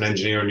master and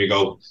engineer and you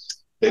go,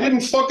 they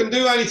didn't fucking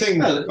do anything.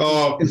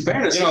 Well, in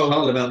fairness, you know,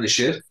 called him out in the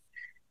shit.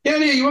 Yeah,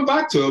 you went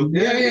back to him.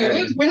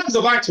 Yeah. We had to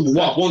go back to him,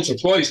 once or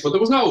twice, but there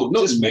was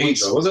nothing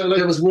major, was it? Like,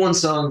 there was one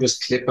song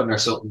just clipping or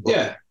something.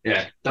 Yeah,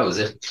 that was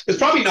it. It's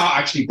probably not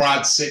actually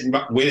Brad sitting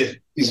back with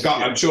it. He's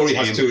got. I'm sure he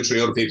has 2 or 3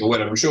 other people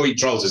with him. I'm sure he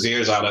throws his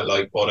ears at it,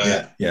 like.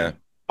 But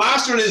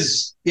mastering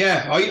is,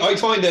 I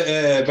find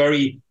it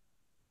very.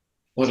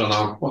 I don't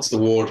know what's the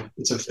word.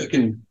 It's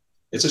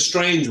a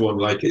strange one.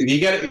 Like, you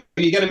get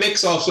a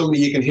mix off somebody,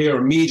 you can hear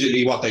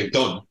immediately what they've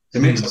done.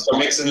 The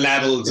mixing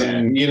levels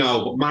and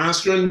but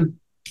mastering.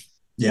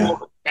 Yeah.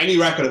 Any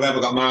record I've ever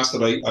got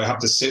mastered, I have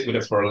to sit with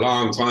it for a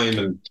long time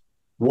and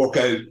work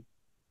out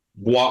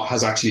what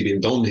has actually been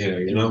done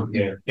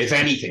here, if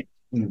anything.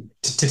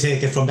 To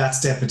take it from that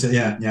step into,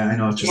 I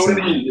know what you're saying.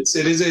 I mean? It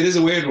is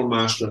a weird one,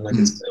 mastering. Like,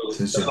 I'm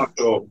not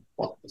sure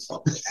what the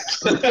fuck.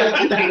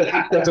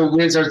 That's a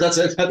wizard. That's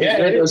it.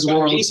 It's a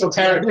world. He's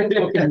esoteric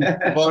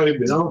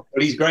vibe,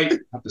 but he's great. I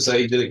have to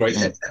say, he did a great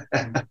job.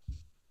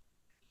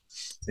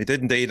 He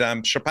did indeed.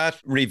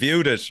 Pat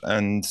reviewed it,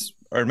 and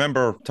I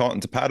remember talking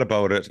to Pat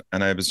about it,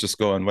 and I was just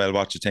going, well,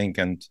 what do you think?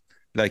 And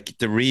like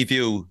the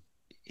review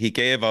he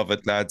gave of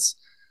it, lads,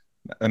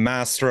 a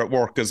master at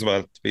work as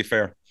well, to be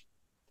fair.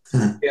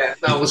 Yeah,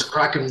 that was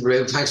cracking,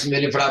 real. Thanks a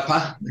million for that,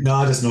 Pat.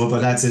 No, there's no,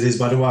 but lads, it is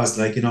what it was.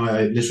 Like, you know,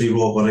 I literally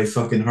wrote what I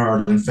fucking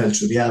heard and felt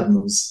through the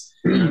album.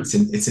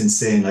 It's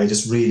insane. I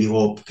just really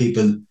hope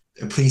people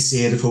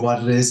appreciate it for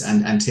what it is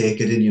and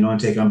take it in, you know, and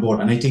take it on board.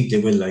 And I think they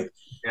will. Like,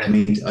 I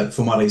mean,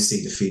 from what I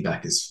see, the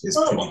feedback is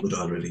pretty good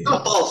already.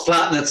 Not all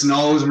flat in its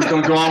nose. We're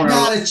going to go on.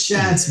 Not a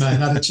chance,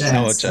 man. Not a chance.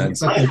 No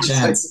chance. Not a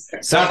chance.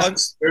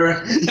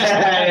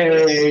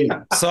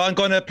 So I'm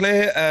going to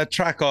play a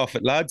track off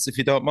it, lads, if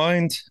you don't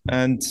mind.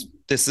 And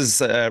this is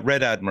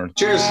Red Admiral.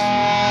 Cheers.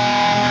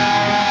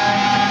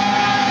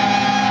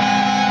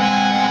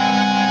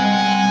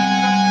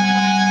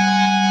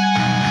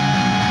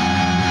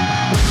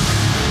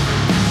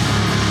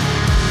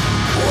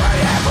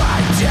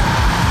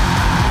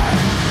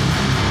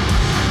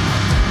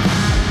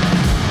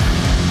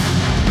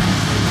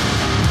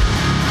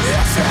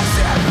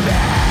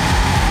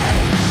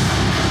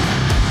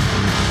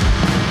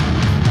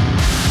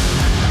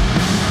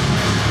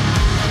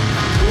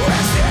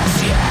 Was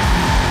this you?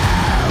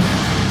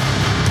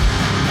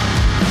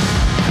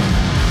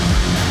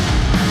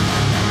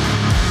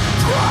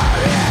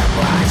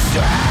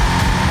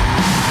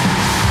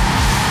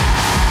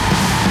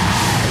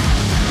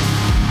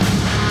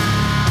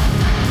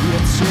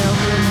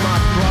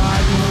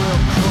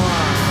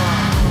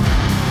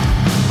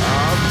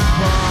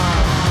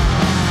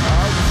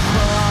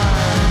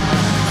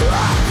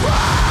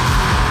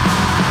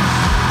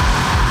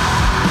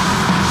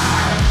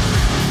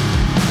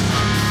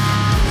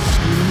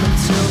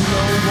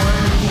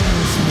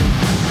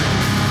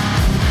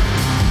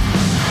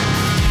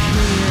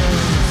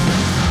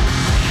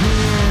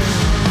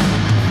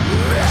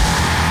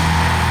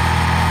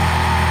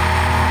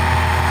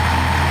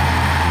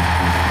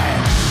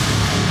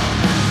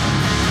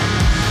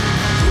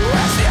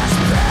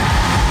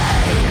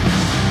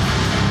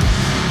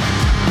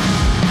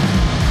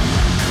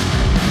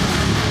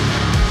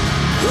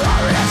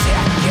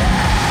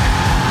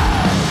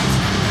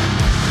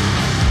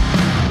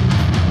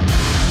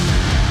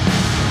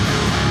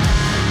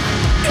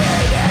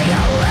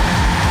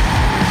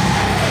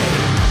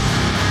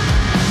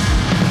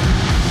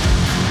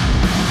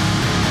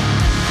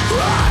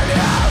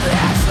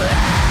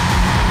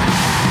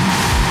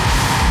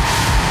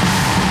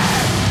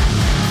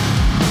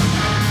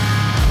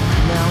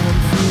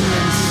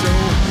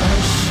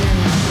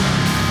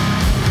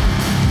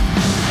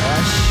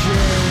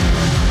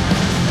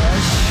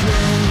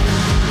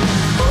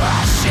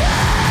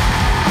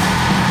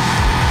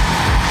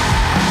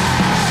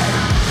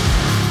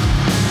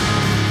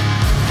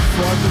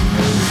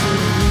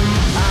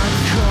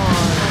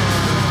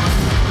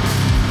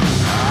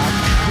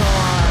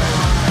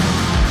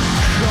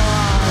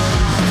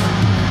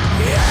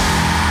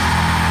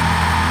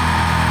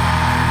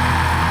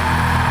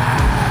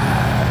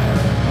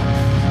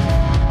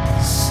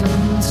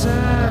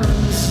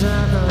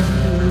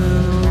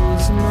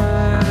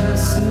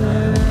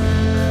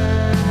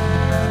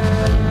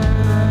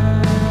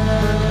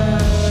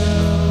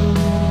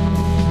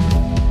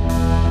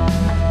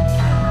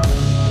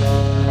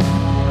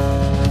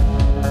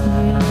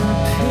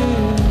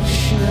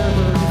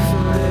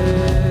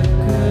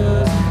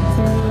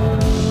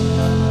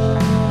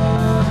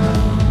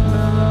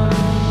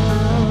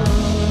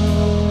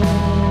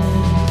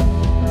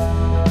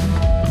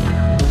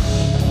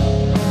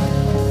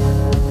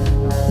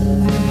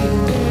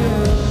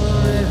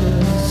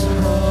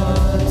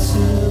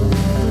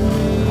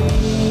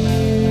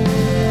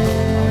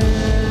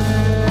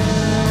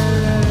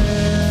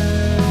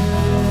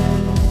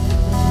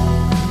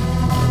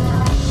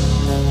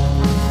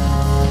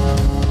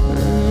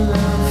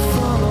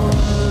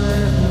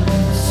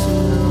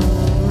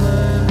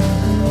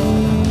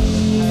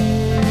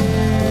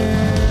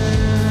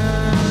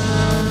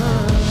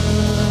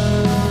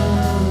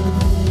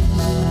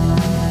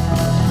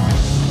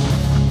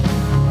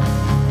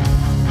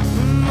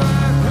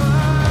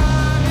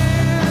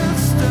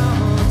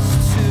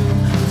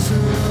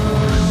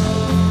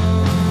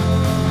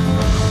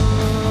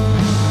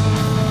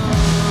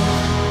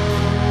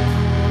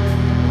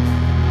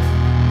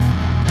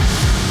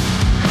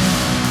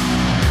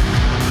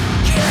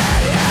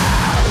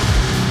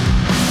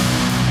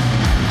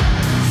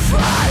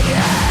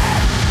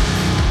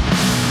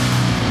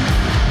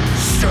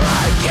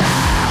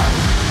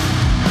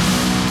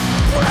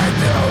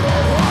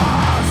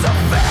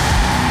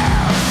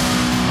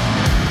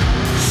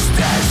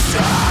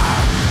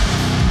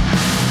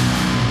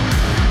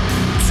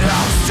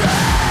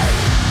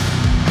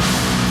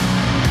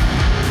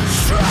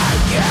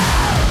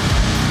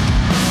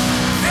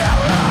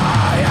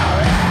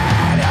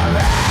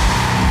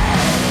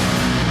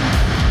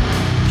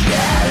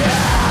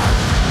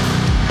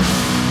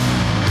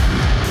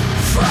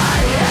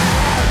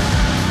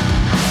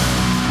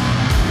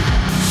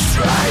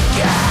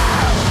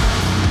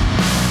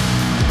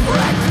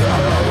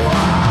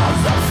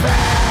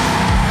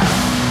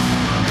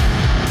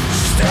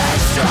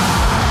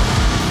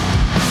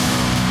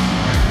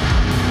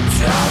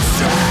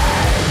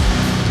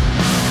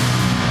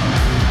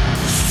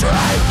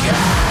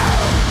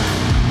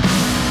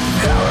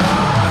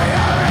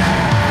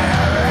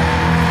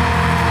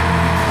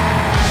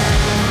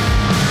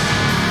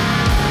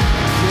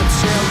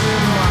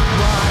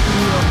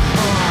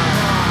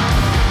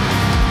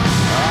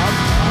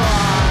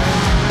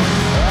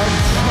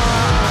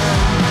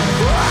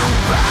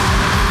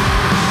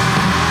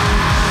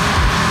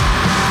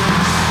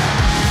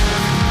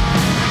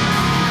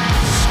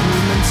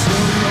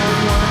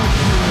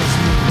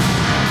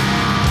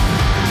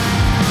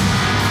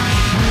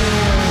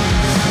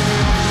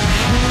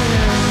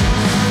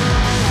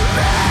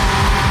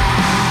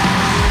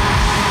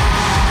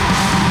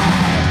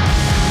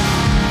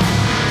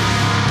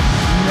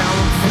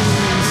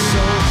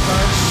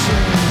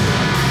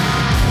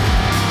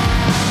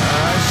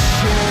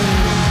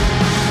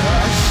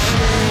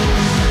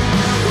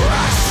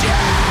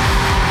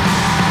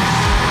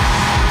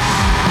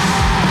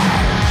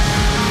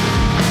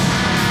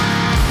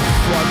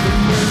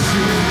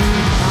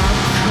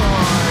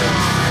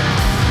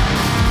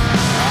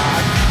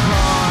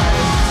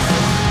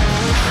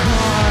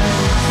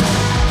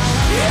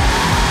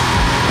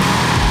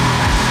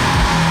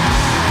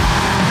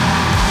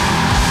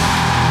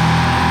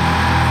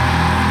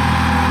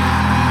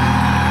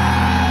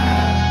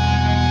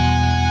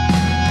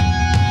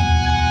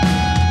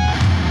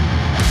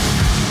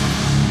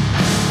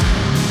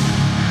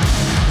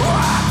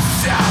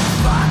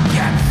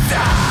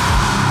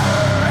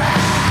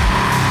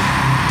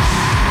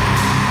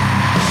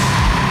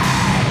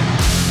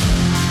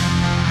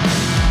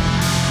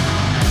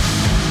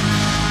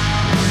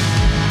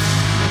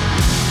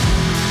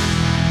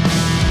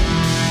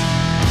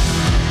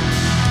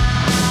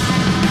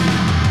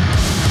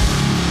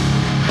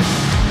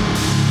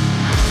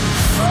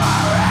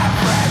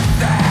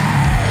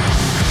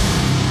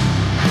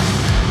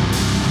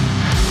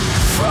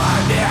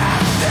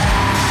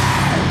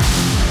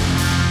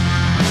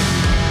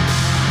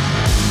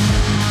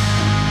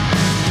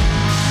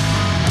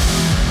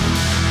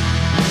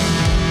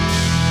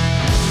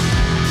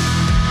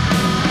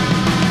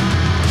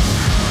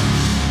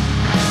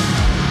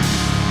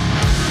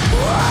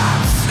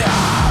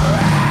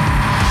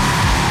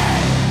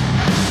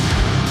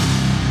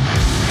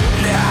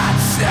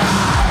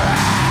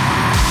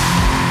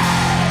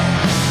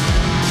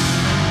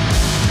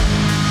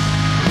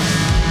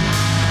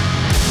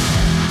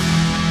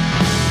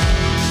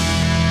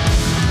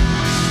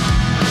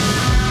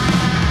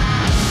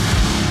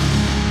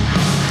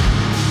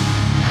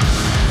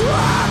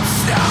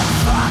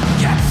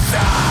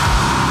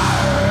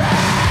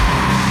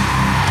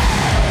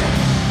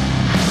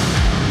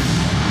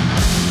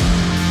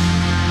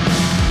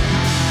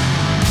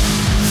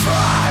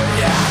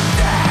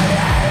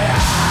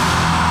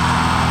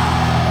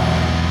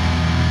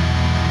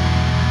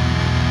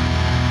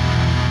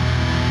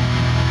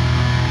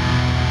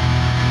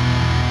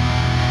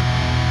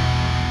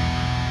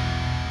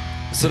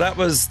 So that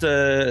was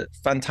the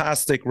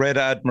fantastic Red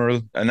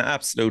Admiral, an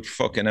absolute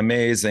fucking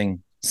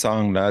amazing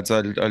song, lads.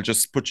 I'll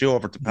just put you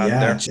over to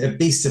Pat there. A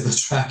beast of a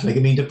track. Like, I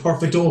mean, the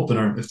perfect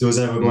opener if there was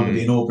ever going to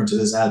be an opener to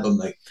this album.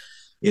 Like,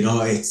 you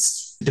know,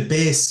 it's the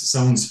bass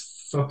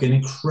sounds fucking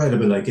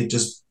incredible. Like, it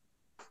just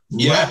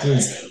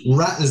rattles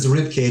the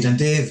ribcage. And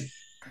Dave,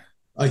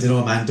 I don't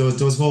know, man,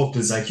 those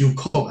vocals, like, you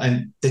come,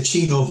 and the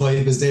Chino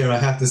vibe is there, I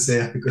have to say.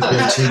 A good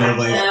Chino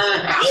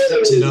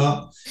vibe, you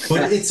know.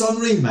 But it's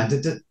unreal,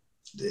 man.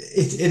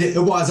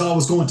 It was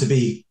always going to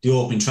be the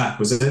opening track,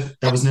 was it?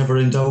 That was never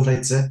in doubt,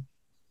 I'd say.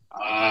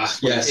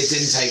 Yes, it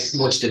didn't take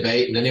much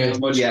debate. Anyway,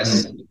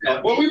 yes.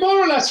 Well, we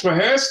more or less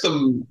rehearsed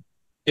them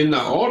in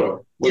that order.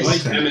 When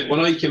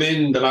I came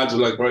in, the lads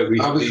were like, right, we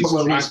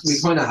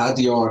kind of had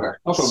the order.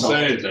 That's what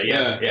I'm saying.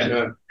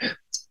 Yeah.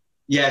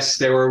 Yes,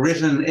 they were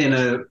written in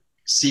a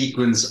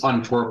sequence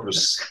on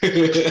purpose.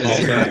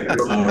 Okay.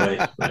 All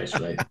right.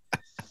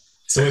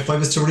 So if I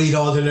was to read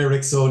all the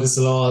lyrics, so this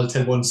will all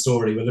tell one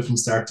story, well, from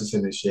start to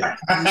finish, yeah.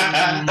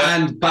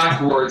 And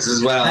backwards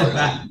as well.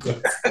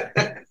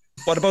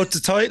 What about the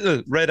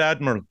title, Red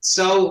Admiral?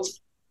 So,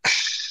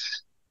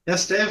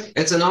 yes, Dave?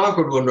 It's an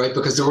awkward one, right?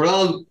 Because they were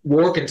all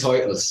working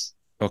titles.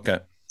 Okay.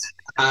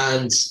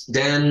 And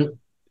then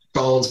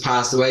Bones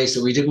passed away,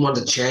 so we didn't want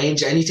to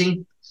change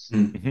anything.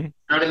 Mm-hmm. You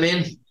know what I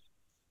mean?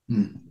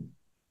 Mm.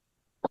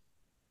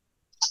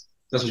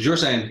 That's what you're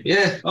saying?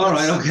 Yeah. All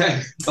right,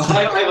 okay.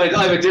 I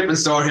have a different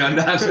story on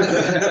that.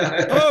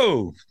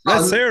 Oh,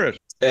 let's hear it.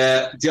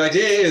 The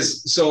idea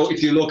is, so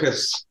if you look at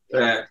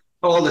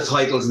all the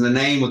titles and the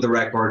name of the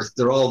record,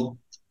 they're all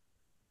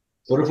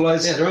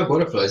butterflies. Yeah, they're all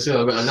butterflies. Yeah,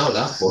 I know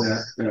that.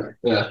 But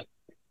yeah.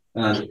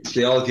 And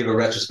they all give a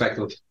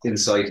retrospective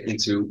insight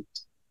into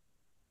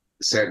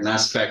certain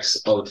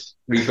aspects of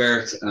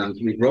rebirth and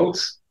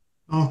regrowth.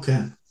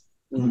 Okay.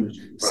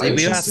 See,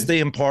 we asked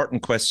the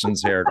important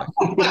questions here.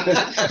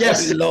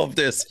 Yes, I love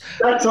this.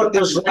 That's what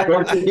this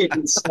record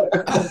means.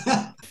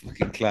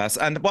 Fucking class.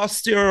 And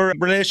what's your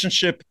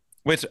relationship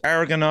with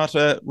Argonaut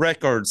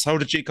Records? How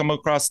did you come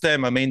across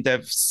them? I mean,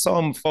 they've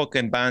some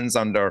fucking bands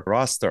on their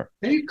roster.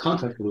 They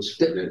contacted us.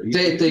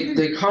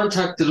 They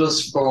contacted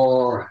us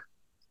for.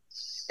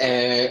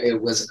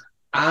 It was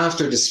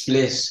after the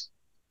split.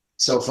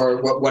 So for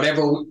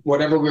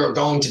whatever we were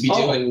going to be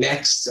doing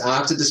next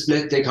after the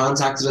split, they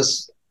contacted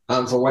us.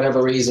 And for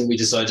whatever reason, we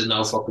decided,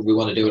 no, fuck it, we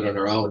want to do it on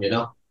our own, you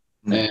know.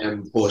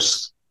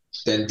 But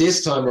then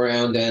this time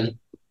around, then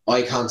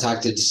I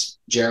contacted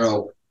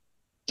Jero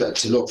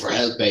to look for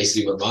help,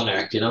 basically, with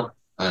Monarch, you know,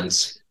 and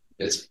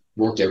it's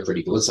worked out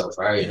pretty good so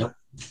far, you know.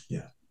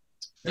 Yeah.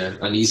 And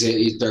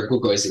they're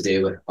good guys to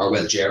deal with, or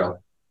well, Jero.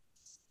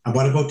 And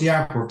what about the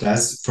artwork,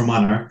 lads, for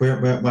Monarch?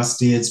 What's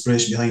the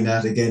inspiration behind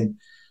that again?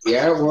 The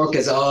artwork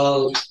is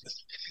all,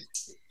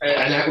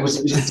 and that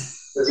was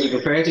he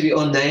prepared to be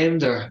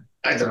unnamed, or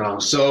I don't know.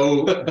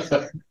 So,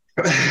 what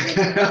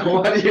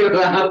are you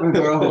laughing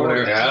for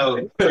over there?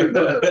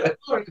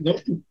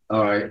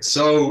 All right.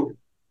 So,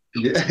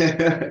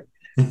 the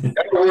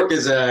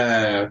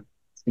artwork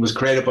was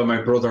created by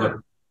my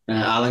brother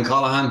Alan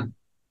Callahan.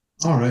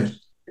 All right.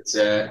 It's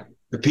the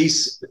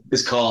piece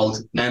is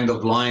called "End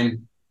of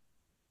Line,"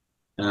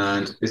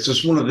 and it's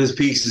just one of his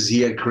pieces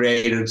he had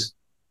created.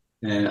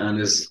 And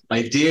his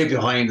idea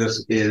behind it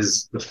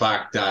is the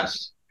fact that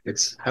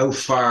it's how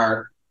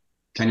far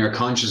can your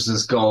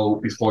consciousness go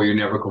before you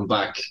never come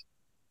back?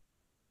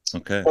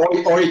 Okay.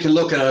 Or you can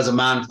look at it as a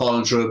man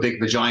falling through a big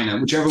vagina,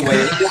 whichever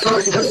way.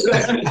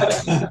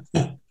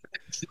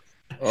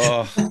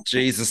 Oh,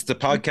 Jesus. The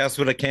podcast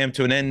would have came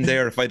to an end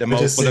there if I'd have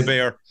mouth full of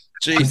beer.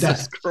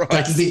 Jesus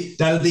Christ.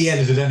 That'll be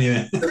edited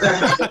anyway.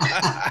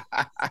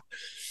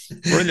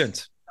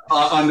 Brilliant.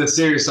 On the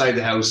serious side of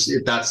the house,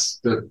 if that's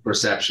the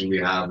perception we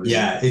have.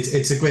 Yeah,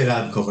 it's a great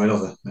album cover. I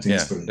love it. I think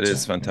it's brilliant. It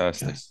is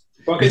fantastic.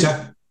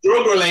 Yeah.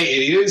 Drug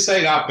related. You didn't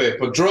say that bit,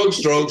 but drugs.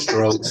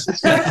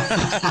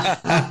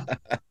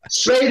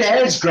 Straight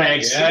edge,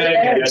 Greg.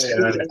 And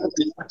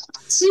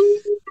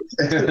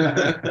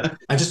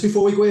just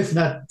before we go away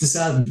from this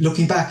album,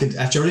 looking back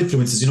at your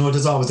influences, you know,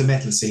 there's always a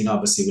metal scene,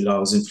 obviously, will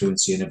always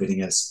influence you and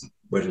everything else,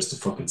 whether it's the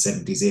fucking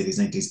 70s, 80s,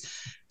 90s.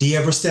 Do you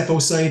ever step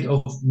outside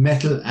of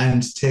metal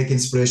and take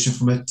inspiration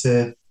from it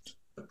to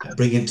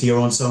bring into your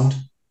own sound?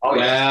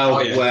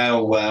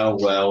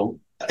 Well.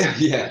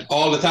 Yeah.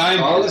 All the time.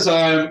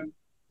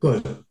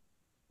 Good.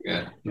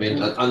 Yeah. I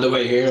mean, on the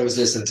way here, I was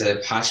listening to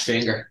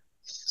Patchfinger,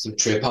 some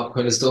trip hop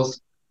kind of stuff.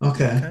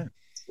 Okay.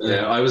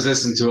 Yeah, I was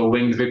listening to A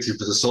Winged Victory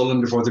for the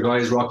Sullen before the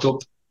guys rocked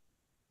up.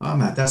 Oh,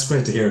 man, that's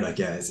great to hear. Like,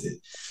 yeah.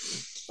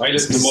 I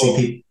listen to more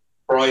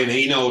Brian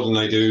Eno than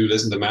I do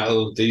listen to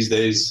metal these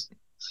days.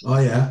 Oh,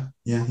 yeah.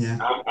 Yeah.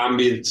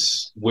 Ambient,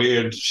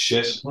 weird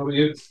shit. What about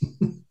you?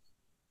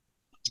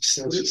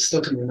 Still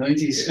stuck in the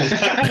 90s.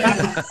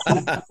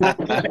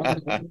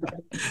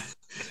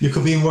 You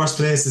could be in worse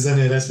places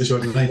anyway, that's for sure.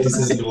 The 90s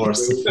isn't the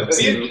worst.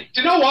 You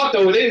know what,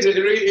 though? It is.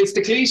 It's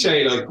the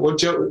cliche. Like, when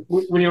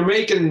you're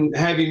making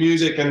heavy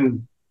music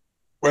and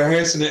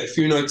rehearsing it a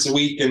few nights a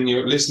week and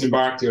you're listening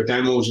back to your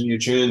demos and your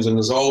tunes, and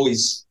there's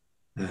always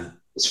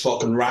this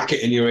fucking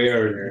racket in your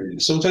ear.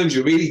 Sometimes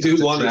you really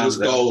do want to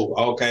just go,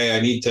 okay, I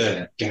need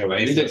to get away.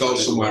 I need to go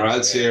somewhere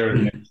else here.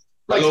 And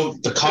I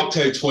love the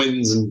Cocktail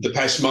Twins and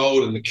Depeche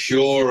Mode and The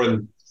Cure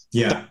and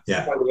the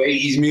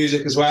 80s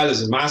music as well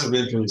is a massive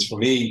influence for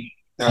me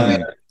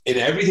in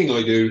everything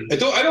I do. I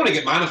don't think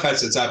it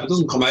manifests itself. It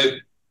doesn't come out.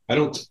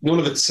 None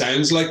of it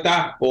sounds like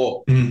that,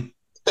 but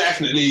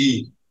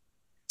definitely.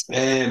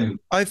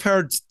 I've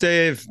heard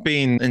Dave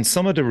being in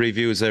some of the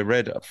reviews I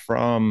read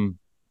from,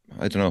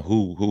 I don't know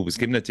who was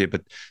giving it to you,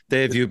 but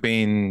Dave, you've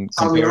been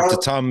compared to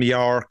Tom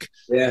York,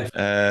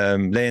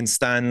 Lane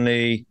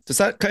Stanley. Does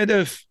that kind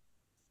of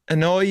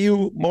annoy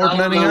you more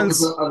than anything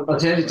else? I'll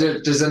tell you,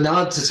 there's a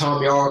nod to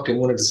Tom York in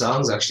one of the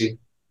songs, actually.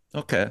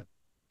 Okay.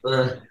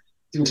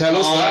 Didn't tell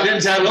us that.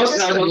 Didn't tell us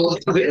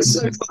that. Yes,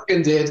 I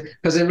fucking did.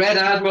 Because in Red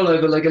Admiral, I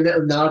have like a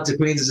little nod to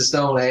Queens of the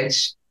Stone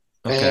Age.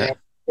 Okay.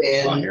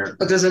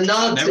 But there's a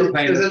nod to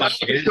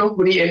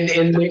somebody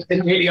in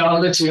nearly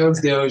all the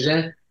tunes, though,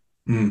 yeah.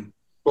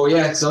 But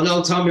yeah, so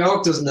no, Tom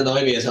York doesn't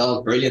annoy me at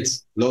all. Brilliant.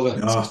 Love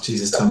it. Oh,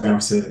 Jesus, Tom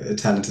York's a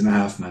talent and a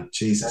half, man.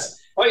 Jesus.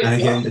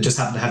 And again, I just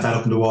happened to have that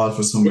up on the wall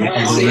for some reason.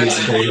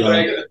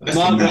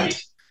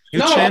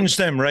 You change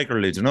them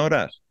regularly, do you know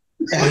that?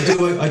 I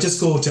do. I just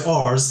go to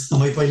ours on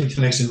my violin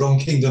connection, Wrong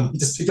Kingdom. I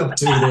just pick up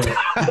two there.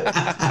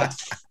 I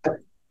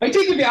think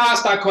if you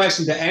ask that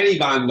question to any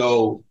band,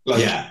 though,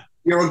 like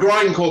you're a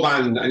grindcore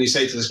band, and you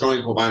say to this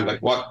grindcore band,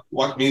 like,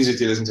 what music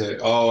do you listen to?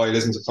 Oh, I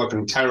listen to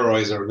fucking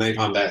Terrorizer or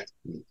Napalm Death.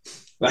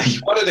 Like,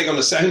 what are they going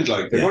to sound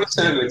like? They're going to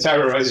sound like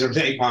Terrorizer or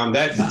Napalm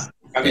Death.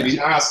 And if you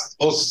ask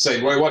us to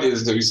say, well, what do you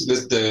listen to? We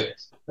listen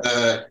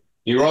to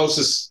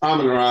Neurosis,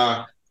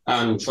 Amon-Ra,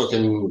 and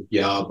fucking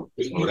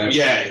whatever.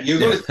 Yeah, you're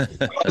going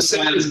to say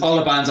all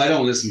the bands I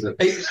don't listen to.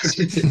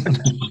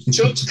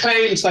 Judge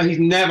claims that he's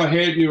never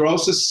heard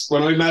Neurosis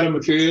when I met him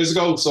a few years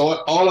ago.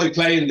 So all I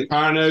play in the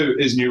car now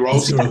is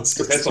Neurosis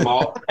to piss him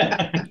off.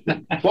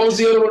 What was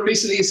the other one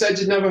recently you said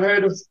you'd never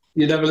heard of?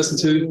 You never listened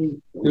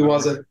to? Who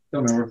was it?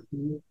 Don't remember.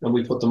 And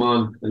we put them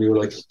on, and you were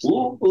like,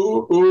 ooh,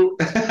 ooh, ooh.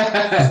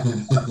 I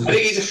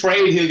think he's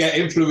afraid he'll get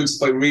influenced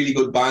by really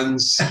good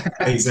bands.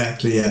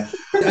 Exactly, yeah.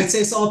 I'd say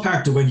it's all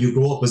part of when you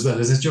grow up as well,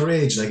 as it's your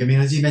age. Like, I mean,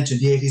 as you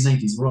mentioned, the 80s,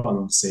 90s, we're all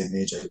on the same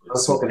age.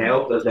 Fucking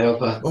helpless now,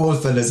 but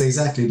old fellas,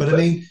 exactly. But I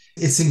mean,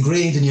 it's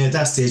ingrained in you at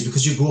that stage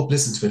because you grew up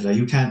listening to it. Like,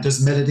 you can't,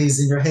 there's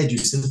melodies in your head you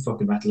still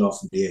fucking rattle off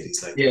from the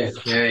 80s. Like,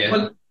 yeah.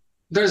 Well,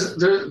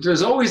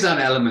 there's always that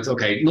element.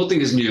 Okay,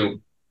 nothing is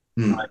new.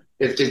 Right?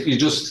 If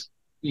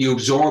you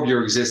absorb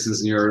your existence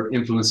and your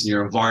influence in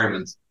your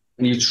environment,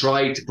 and you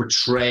try to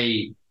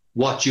portray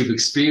what you've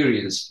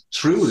experienced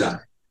through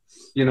that.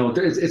 You know,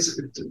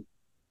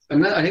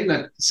 and I think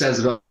that says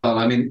it all.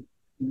 I mean,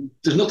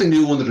 there's nothing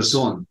new under the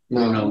sun.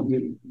 No.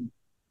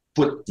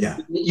 But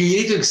you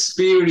need to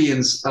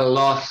experience a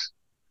lot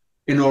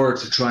in order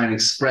to try and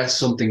express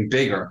something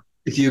bigger.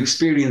 If you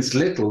experience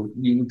little,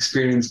 you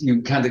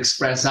can't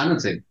express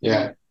anything.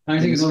 Yeah, I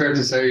think it's fair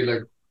to say,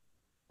 like,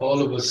 all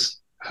of us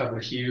have a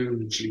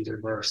hugely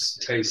diverse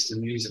taste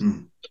in music.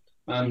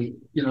 And,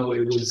 you know,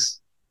 it was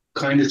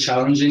kind of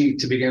challenging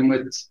to begin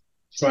with,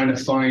 trying to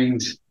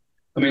find,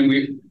 I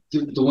mean,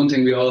 the one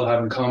thing we all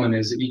have in common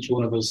is that each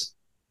one of us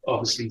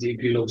obviously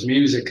deeply loves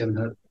music,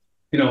 and,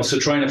 you know, so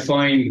trying to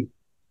find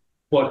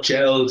what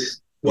gelled,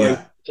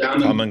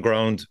 common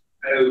ground,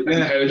 how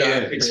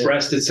that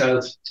expressed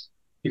itself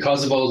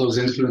because of all those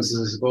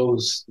influences, I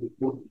suppose,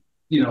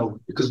 you know,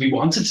 because we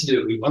wanted to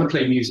do it, we want to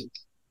play music.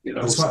 You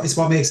know, it's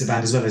what makes a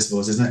band as well, I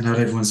suppose, isn't it? Not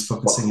everyone's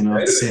fucking singing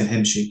off the same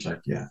hymn sheet,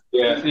 like,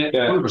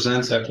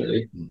 100%,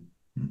 definitely.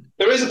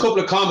 There is a couple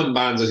of common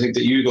bands I think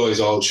that you guys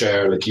all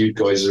share. Like, you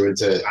guys are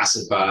into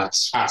Acid Bath,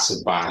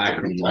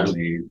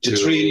 the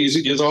three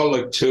you're all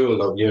like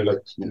Tool, and you're like,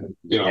 you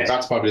know,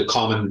 that's probably a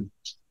common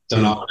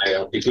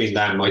denominator between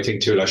them. I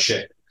think Tool are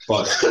shit,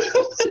 but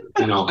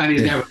you know, and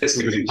he's never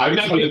listened to them. I've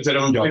never listened to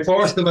them. I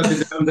forced them to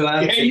the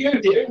last. You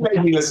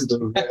made me listen to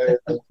them.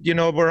 You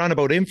know, we're on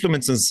about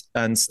influences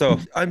and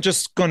stuff. I'm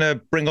just going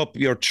to bring up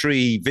your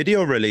 3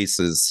 video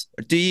releases.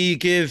 Do you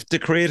give the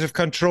creative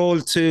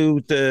control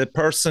to the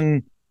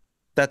person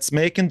that's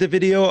making the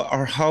video,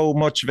 or how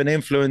much of an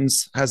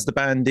influence has the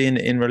band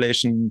in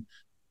relation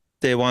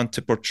they want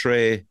to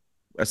portray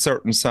a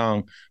certain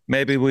song?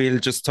 Maybe we'll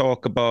just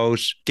talk about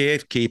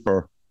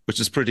Gatekeeper, which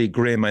is pretty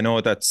grim. I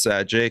know that's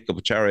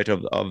Jacob Chariot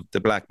of the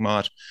Black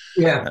Moth.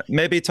 Yeah.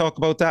 Maybe talk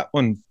about that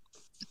one,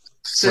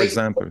 for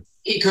example.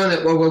 He kind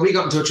of, well, we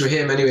got in touch with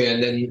him anyway,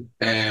 and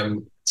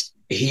then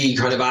he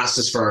kind of asked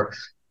us for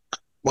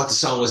what the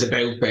song was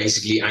about,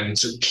 basically, and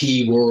some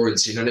key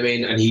words, you know what I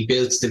mean? And he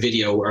built the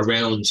video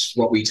around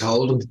what we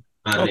told him.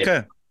 And it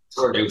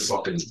turned out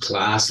fucking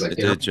class. Like,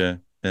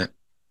 I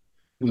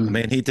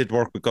mean, he did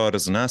work with God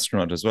as an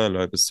Astronaut as well.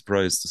 I was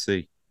surprised to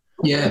see.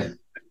 Yeah.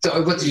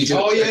 So what did he do?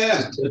 Oh,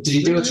 yeah. Did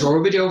he do a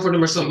tour video for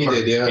them or something?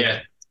 He did, yeah.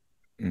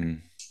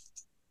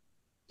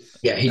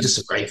 Yeah, he does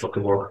some great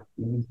fucking work.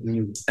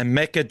 And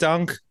Mecca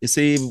Donk, is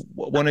he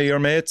one of your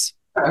mates?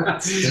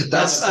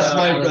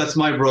 That's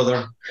my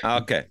brother.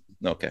 Okay.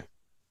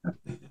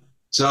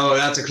 So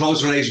that's a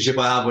close relationship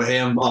I have with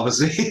him,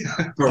 obviously,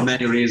 for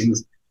many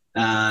reasons,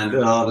 and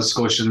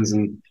discussions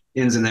and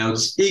ins and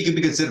outs. He could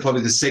be considered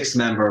probably the sixth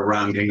member of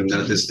Ram Kingdom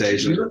at this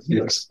stage.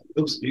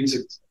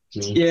 Music.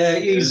 Yeah,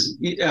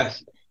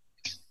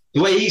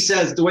 the way he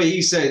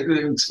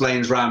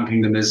explains Ram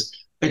Kingdom is,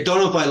 I don't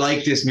know if I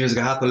like this music.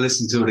 I have to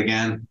listen to it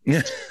again.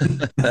 Well,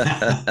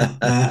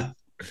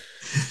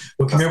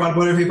 come here. What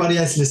about everybody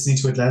else listening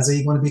to it, lads? Are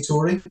you going to be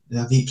touring?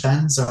 Have you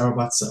plans, or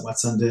what's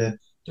on the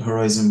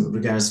horizon with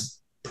regards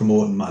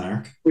promoting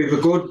Monarch?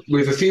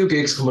 We've a few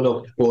gigs coming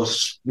up, but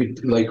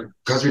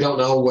because we don't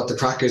know what the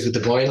crack is with the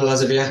vinyl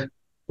as of yet,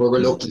 we're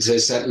reluctant to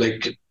set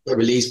like a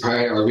release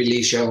party or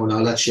release show and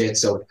all that shit.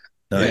 So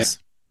Nice.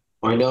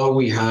 I know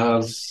we've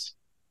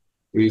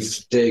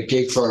the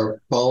gig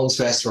for Bones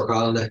Fest, we're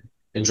calling it,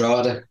 in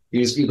Drogheda.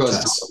 You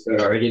guys talked about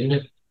it already, didn't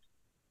it?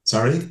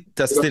 Sorry?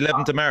 That's the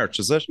 11th of March,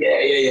 is it?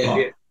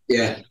 Yeah.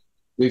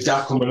 We've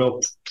that coming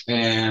up.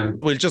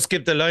 We'll just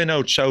give the line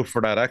out shout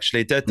for that,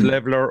 actually. Death to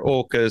Leveler,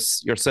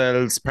 Ocus,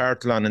 yourselves,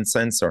 Partholon and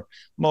Censor.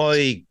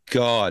 My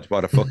God,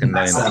 what a fucking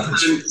line.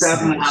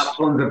 7.5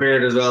 tons of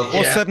beard as well.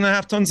 Oh,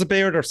 7.5 tons of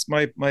beer.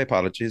 My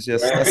apologies.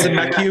 Yes, that's in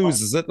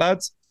McHughes, is it,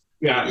 lads?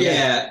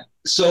 Yeah.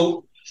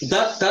 So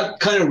that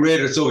kind of reared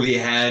its over the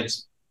head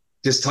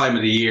this time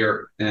of the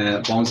year.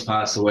 Bones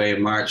passed away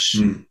in March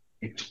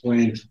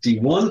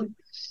 21.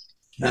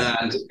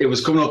 And it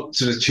was coming up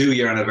to the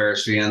 2-year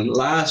anniversary. And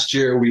last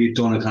year we'd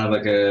done a kind of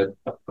like a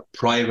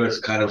private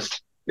kind of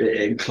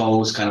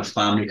enclosed kind of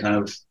family kind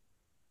of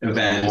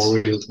event.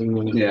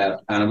 Yeah.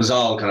 And it was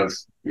all kind of,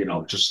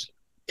 just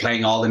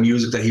playing all the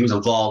music that he was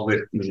involved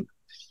with.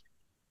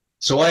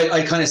 So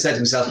I kind of said to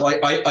myself,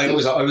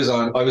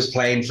 I was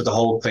playing for the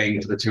whole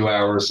thing for the 2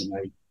 hours,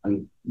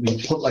 and we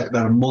put like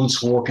about a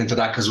month's work into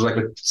that, because there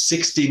were like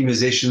 16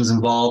 musicians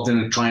involved in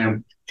it, trying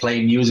to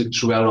play music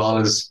throughout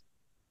all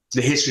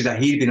the history that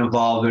he'd been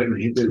involved with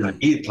and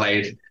he'd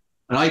played.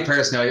 And I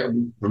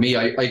personally, for me,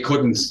 I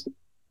couldn't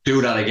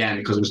do that again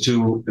because it was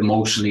too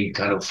emotionally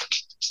kind of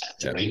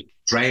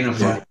draining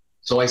for me.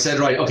 So I said,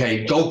 right,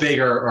 okay, go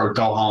bigger or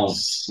go home,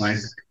 right?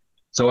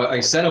 So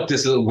I set up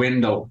this little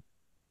window.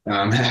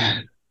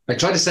 I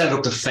tried to set it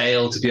up to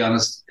fail, to be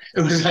honest.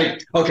 It was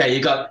like, okay,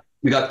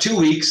 we got 2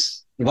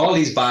 weeks of all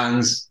these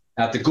bands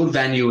at the good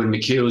venue in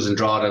McHughes in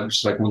Drogheda, which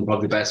is like one of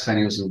probably the best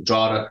venues in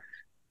Drogheda.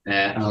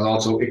 And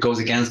also it goes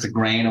against the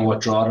grain of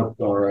what Drogheda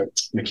or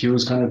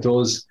McHughes kind of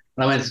does.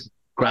 And I went,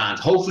 grand.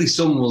 Hopefully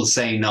someone will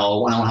say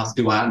no and I don't have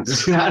to do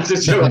anything.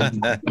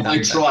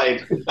 I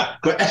tried.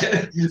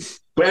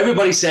 But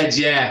everybody said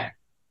yeah.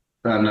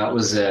 And that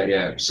was,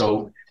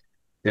 So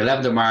the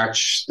 11th of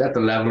March, Death to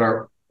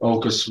Leveler,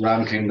 Ocus,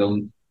 Ram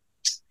Kingdom,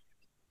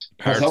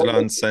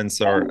 Partholon,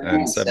 Censor,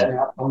 and 7.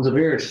 Tons of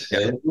beard.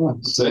 Yeah.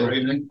 So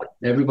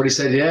everybody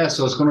said yeah,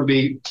 so it's going to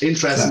be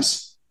interesting.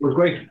 It was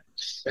great.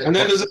 And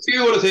then there's a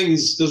few other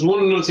things. There's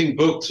one other thing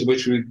booked,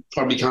 which we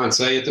probably can't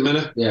say at the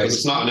minute because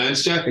it's not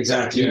announced yet.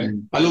 Exactly. Yeah.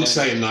 I love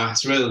saying that.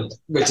 It's real.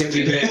 Bad thing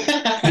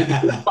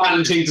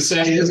to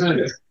say, isn't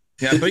it?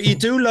 Yeah, but you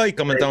do like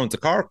coming down to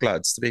Cork,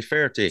 lads, to be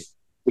fair to you.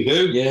 We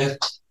do. Yeah.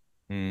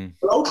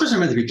 But Ocus are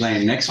meant to be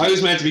playing next week. I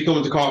was meant to be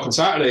coming to Cork on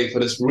Saturday for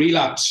this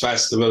Relapse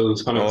Festival.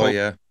 Kind of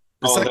yeah.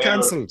 Is that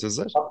cancelled, is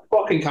it?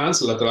 Fucking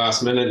cancelled at the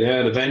last minute,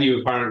 yeah. The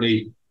venue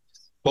apparently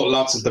put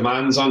lots of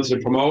demands onto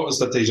the promoters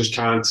that they just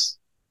can't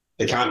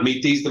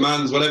meet these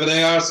demands, whatever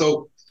they are.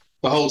 So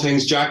the whole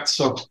thing's jacked.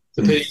 So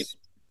the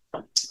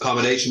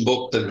accommodation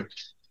booked and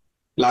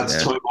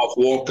lads time off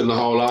work and the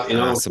whole lot,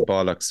 That's the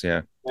bollocks,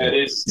 yeah. It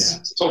is. Yeah.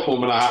 It's a tough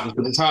one when that happens,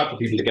 but it's hard for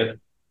people to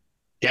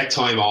get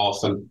time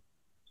off.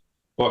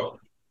 But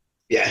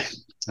yeah.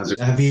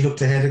 Have you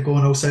looked ahead at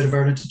going outside of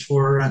Ireland to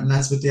tour and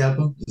lads with the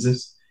album? Is it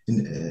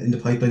in the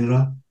pipeline at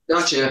all?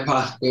 Not yet,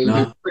 Pat. We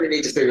really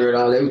need to figure it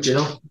all out,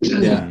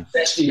 Yeah.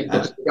 Especially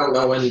because we don't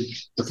know when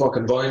the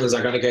fucking vinyls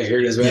are going to get here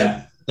as well.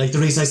 Yeah. Like the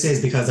reason I say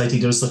is because I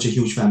think there's such a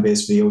huge fan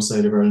base for the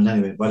outside of Ireland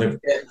anyway. Whatever.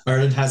 Yeah.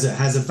 Ireland has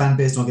a fan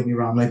base, don't get me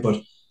wrong,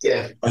 but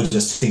I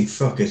just think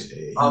fuck it.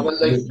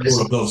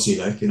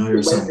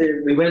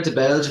 We went to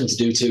Belgium to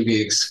do 2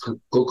 gigs a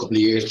good couple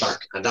of years back,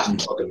 and that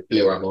fucking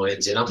blew our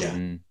minds,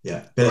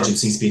 Yeah. Belgium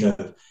seems to be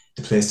the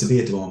place to be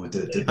at the moment.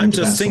 I'm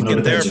just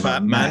thinking there,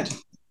 man.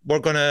 We're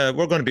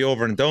gonna be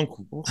over in Dunk.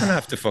 We're gonna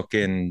have to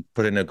fucking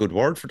put in a good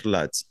word for the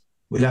lads.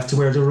 We'll have to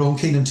wear the Rome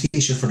Kingdom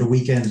t-shirt for the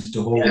weekend,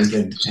 the whole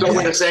weekend. Don't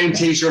wear the same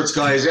t-shirts,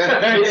 guys.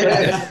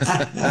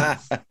 Yeah.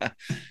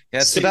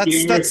 So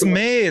that's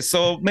May.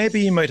 So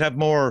maybe you might have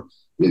more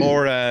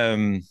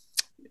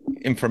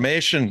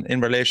information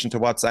in relation to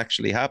what's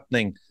actually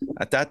happening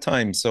at that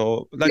time.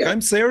 So I'm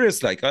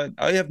serious. Like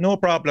I have no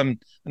problem,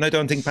 and I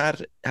don't think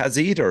Pat has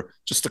either,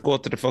 just to go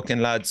to the fucking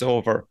lads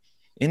over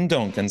in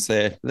Dunk and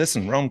say,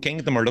 listen, Rome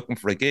Kingdom are looking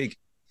for a gig.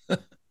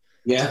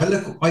 Yeah, but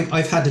look,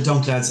 I've had the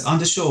Dunk lads on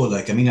the show.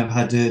 I've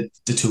had the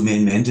 2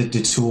 main men,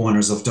 the 2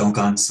 owners of Dunk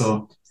on.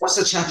 So what's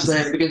the chap's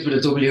name? It begins with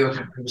a W.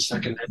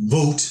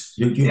 Vote.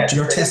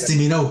 You're testing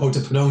me now how to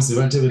pronounce it,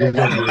 aren't you?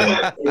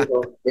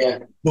 Yeah.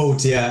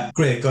 Vote. Yeah,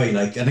 great guy.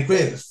 And a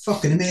great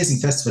fucking amazing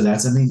festival,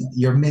 lads. I mean,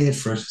 you're made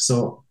for it.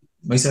 So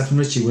myself and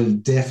Richie will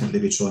definitely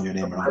be throwing your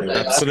name around there.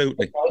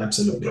 Absolutely.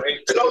 Absolutely.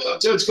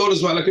 It's good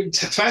as well. Like,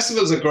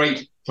 festivals are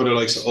great for the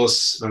likes of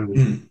us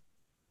and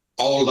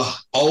all the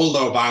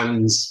older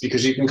bands,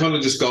 because you can kind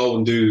of just go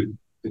and do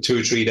the 2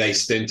 or 3 day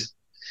stint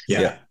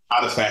Yeah.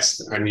 at a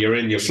fest, and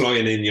you're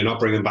flying in, you're not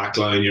bringing back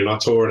line, you're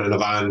not touring in a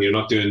van, you're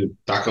not doing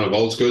that kind of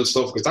old school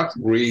stuff, because that's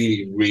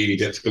really, really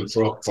difficult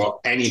for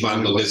any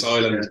band on this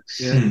island.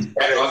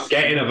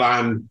 Get in a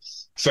van,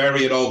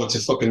 ferry it over to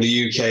fucking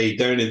the UK,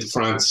 down into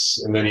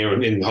France, and then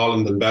you're in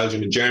Holland and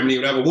Belgium and Germany,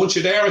 whatever. Once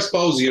you're there, I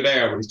suppose you're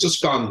there, but it's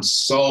just gone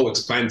so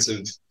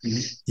expensive.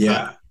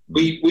 Yeah.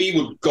 We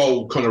would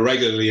go kind of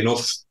regularly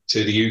enough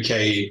to the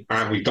UK,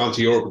 and we've gone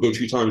to Europe a good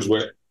few times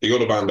with the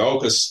other band,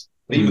 Ocus.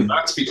 Even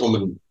that's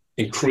becoming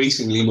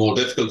increasingly more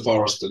difficult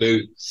for us to do.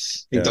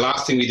 I think the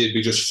last thing we did,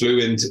 we just flew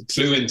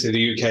into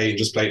the UK and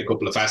just played a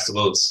couple of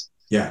festivals.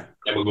 Yeah.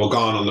 And we were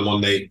gone on the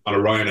Monday on a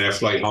Ryanair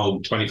flight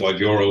home,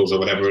 €25 or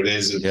whatever it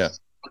is. And it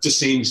just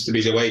seems to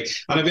be the way.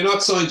 And if you're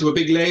not signed to a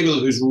big label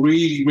who's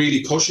really,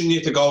 really pushing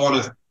you to go on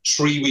a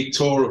 3-week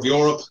tour of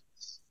Europe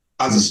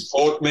as a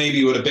support,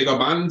 maybe with a bigger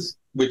band,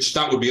 which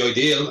that would be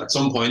ideal at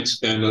some point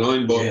down the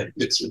line, but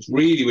it's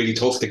really, really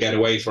tough to get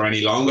away for any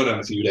longer than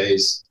a few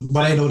days.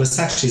 What I noticed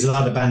actually is a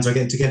lot of bands are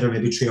getting together,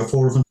 maybe 3 or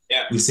 4 of them.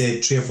 Yeah. We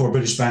say 3 or 4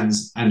 British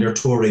bands, and they're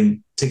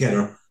touring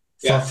together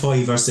for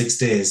 5 or 6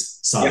 days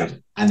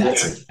solid, and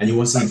that's it. And you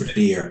won't see them for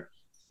the year.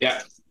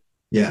 Yeah.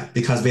 Yeah,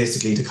 because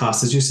basically the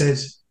cost, as you said,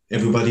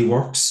 everybody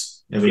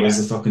works, everybody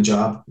has a fucking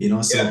job, you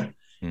know, so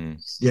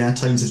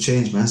times have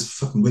changed, man. It's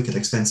fucking wicked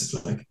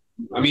expensive, like.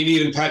 I mean,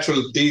 even petrol,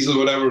 diesel,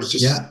 whatever, is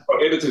just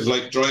prohibitive,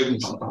 like driving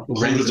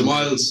hundreds of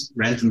miles.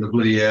 Renting the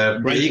bloody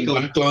vehicle.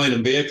 Backline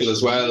and vehicle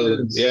as well.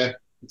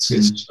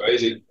 It's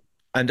crazy.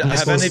 And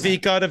have any of you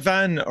got a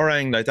van or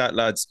anything like that,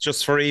 lads?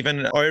 Just for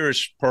even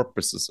Irish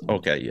purposes?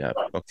 Okay, you have.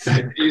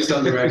 Okay. Used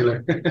on the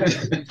regular.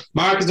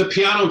 Mark is a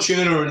piano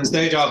tuner in his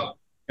day job.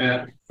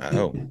 Yeah.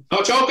 Oh.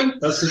 Not joking.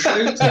 That's the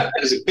truth.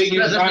 It's a big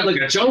like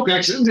a joke,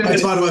 actually. I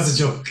thought it was a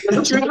joke.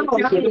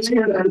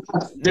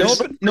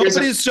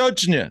 Nobody's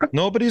judging you.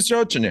 Nobody's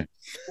judging you.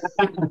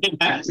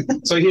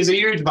 So he's a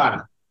huge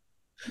band.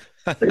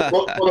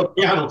 Full of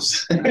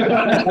pianos.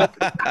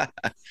 Pat,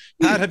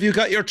 have you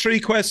got your 3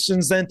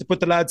 questions then to put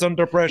the lads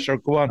under pressure?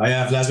 Go on. I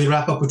have, lads. We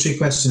wrap up with 3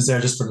 questions there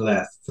just for the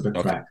laugh, for the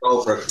crack.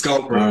 Go for it.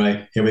 All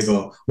right, here we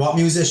go. What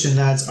musician,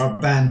 lads, or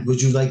band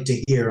would you like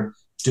to hear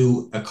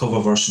do a cover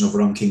version of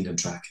Rum Kingdom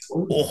track?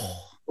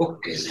 Oh,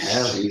 fucking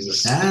hell,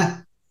 Jesus.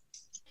 PJ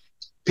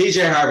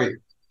Harvey.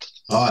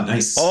 Oh,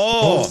 nice.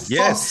 Oh,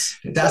 yes.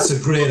 That's a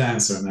great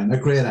answer, man. A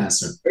great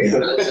answer. Yeah. I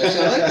like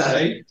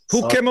that, eh?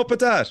 Who came up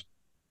with that?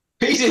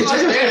 PJ,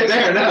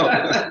 there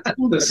now.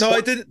 No, I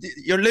didn't.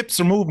 Your lips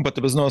are moving, but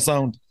there was no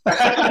sound.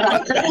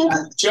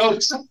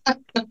 Jokes.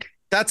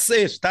 That's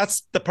it.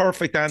 That's the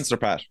perfect answer,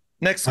 Pat.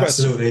 Next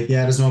question. Absolutely.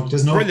 Yeah, there's no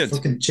Brilliant.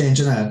 fucking change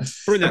in that.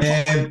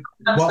 Brilliant.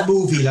 What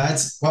movie,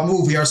 lads? What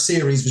movie or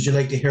series would you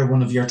like to hear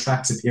one of your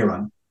tracks appear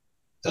on?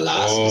 The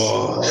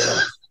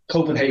last.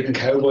 Copenhagen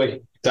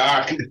Cowboy.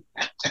 Dark.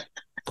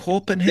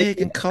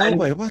 Copenhagen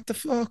Cowboy. What the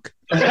fuck?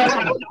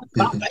 A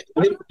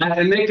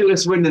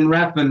Nicholas Winding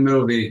Refn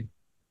movie.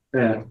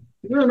 Yeah.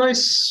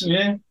 Nice.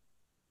 Yeah.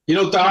 You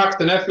know Dark,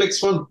 the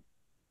Netflix one?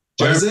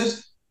 What is it?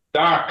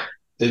 Dark,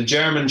 the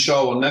German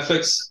show on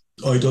Netflix.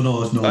 Oh, I don't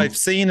know. No. I've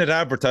seen it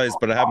advertised,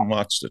 but I haven't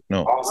watched it.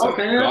 No.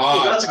 Okay,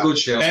 that's a good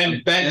show.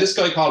 Ben, this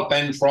guy called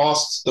Ben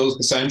Frost does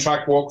the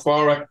soundtrack work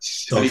for it.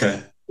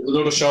 Okay.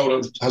 Another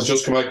show that has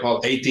just come out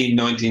called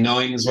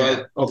 1899 as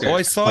well. Okay. Oh,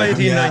 I saw it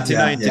in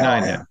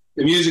 1999. Yeah.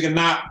 The music in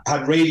that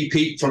had Rady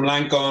Peake from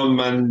Lancome,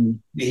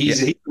 and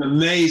he's an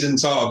amazing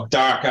sort of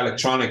dark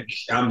electronic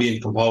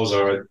ambient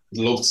composer. I'd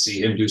love to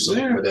see him do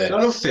something with it.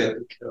 I love it.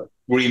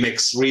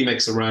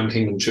 Remix around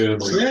Kingdom Tune.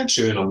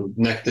 Tune on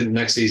the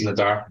next season of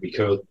Dark would be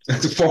cool. The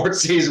 4th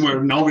season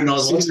where nobody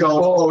knows what's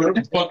going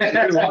on.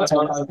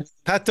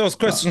 Pat, those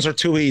questions are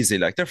too easy.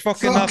 Like, they're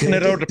fucking knocking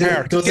it out of the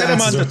park. Get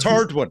them on the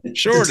 3rd one,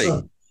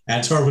 surely.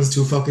 Third one's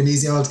too fucking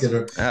easy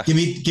altogether. Give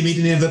me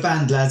the name of a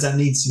band, lads, that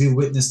needs to be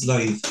witnessed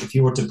live if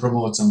you were to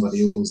promote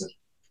somebody. Who's it?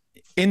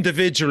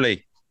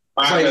 Individually.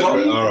 Sorry,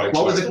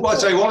 what was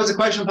the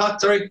question,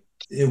 Pat? Sorry.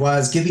 It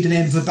was, give me the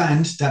name of a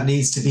band that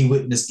needs to be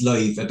witnessed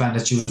live. A band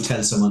that you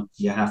tell someone,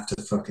 you have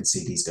to fucking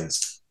see these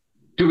guys.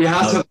 Do we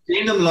have to have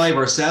seen them live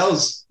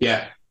ourselves?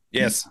 Yeah.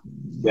 Yes.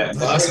 Yeah.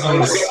 I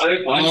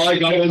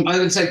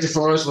would take the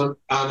first one.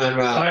 Amen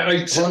Ra.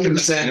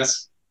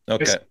 100%.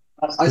 Okay.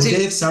 I think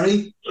Dave,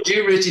 sorry.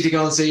 You, Richie, to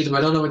go and see them. I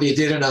don't know whether you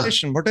did or not.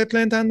 Were they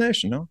playing Dan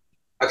Nation? No.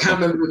 I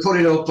can't remember. You put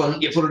it up on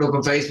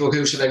Facebook.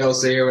 Who should I go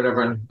see or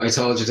whatever? And I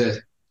told you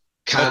to.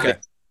 Okay.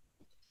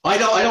 I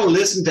don't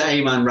listen to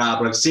Amen Ra,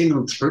 but I've seen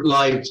them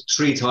live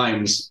 3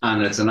 times,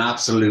 and it's an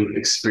absolute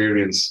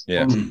experience.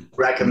 Yeah.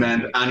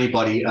 Recommend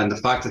anybody, and the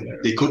fact that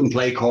they couldn't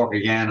play Cork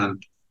again,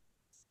 and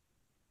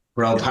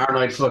bro,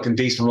 Paranoid fucking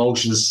Beast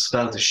Promotions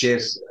felt the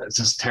shit. It's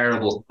just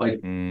terrible. That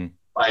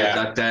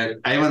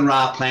Amen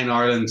Ra playing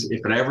Ireland.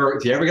 If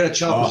you ever get a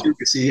chance, you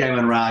can see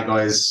Amen Ra,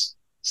 guys.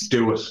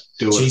 Do it.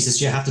 Jesus,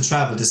 you have to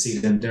travel to see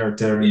them.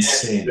 They're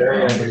insane.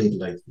 They're unbelievable.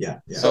 Like, yeah.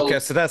 Okay,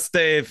 so that's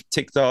Dave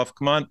ticked off.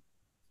 Come on,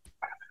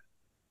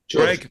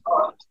 Greg.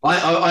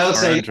 I'll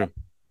say Andrew.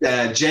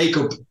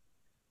 Jacob.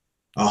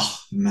 Oh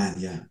man,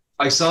 yeah.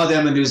 I saw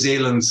them in New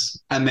Zealand.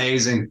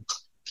 Amazing.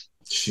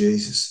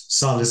 Jesus,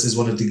 Solace is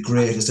one of the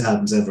greatest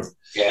albums ever.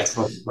 Yeah, it's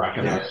fucking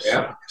cracking.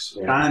 Yeah.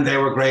 And they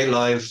were great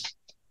live.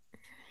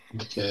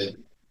 Okay.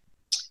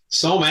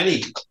 So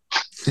many.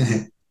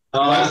 If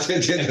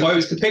I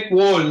was to pick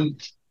one,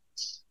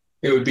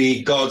 it would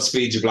be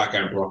Godspeed You Black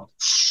Emperor.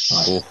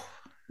 Oh,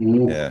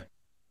 yeah,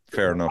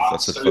 fair enough.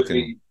 That's a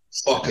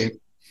fucking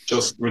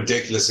just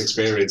ridiculous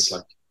experience.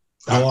 Like,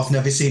 how often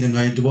have you seen them?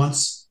 Right,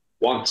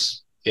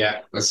 once.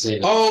 Yeah. I've seen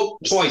it. Oh,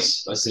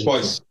 twice. I've seen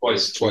Twice.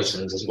 Just I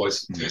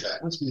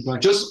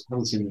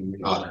haven't seen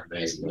them. Oh, they're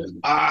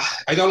amazing. I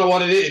don't know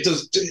what it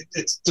is.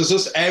 There's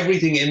just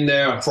everything in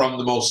there, from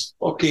the most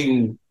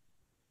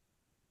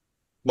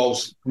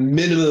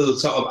minimal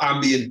sort of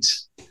ambient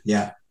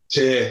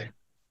to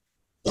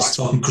just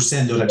talking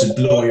crescendo, like to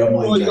blow your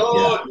mind. Oh my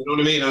God, you know what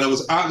I mean? And I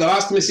was the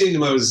last time I seen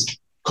them, I was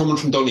coming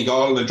from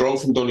Donegal, and I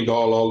drove from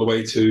Donegal all the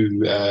way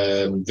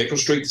to Vicar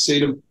Street to see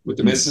them with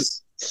the missus.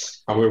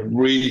 And we're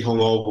really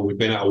hungover. We've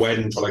been at a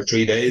wedding for like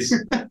 3 days.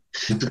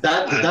 Did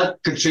that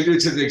contribute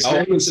to the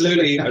experience? Oh,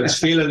 absolutely. I was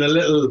feeling a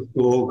little,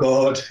 oh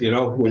God,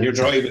 when you're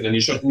driving and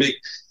you shouldn't be.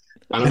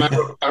 And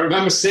I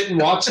remember sitting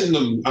watching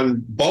them,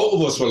 and both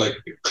of us were like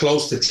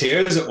close to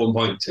tears at one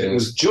point. It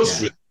was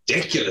just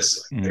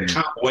ridiculous. I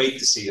can't wait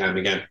to see them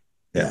again.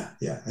 Yeah.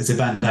 It's a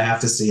band I have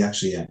to see,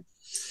 actually. Yeah.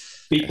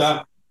 Beat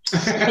that.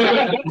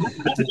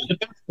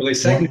 Well, I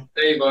second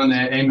Dave on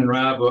Eamon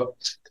Ra, but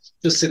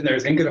just sitting there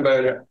thinking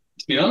about it.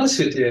 To be honest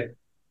with you,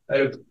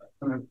 out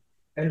of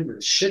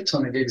a shit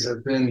ton of gigs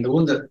I've been, the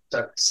one that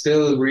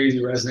still really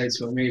resonates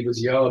with me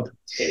was Yob.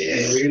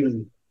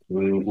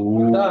 That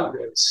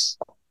was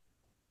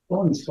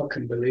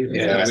unfucking-believable.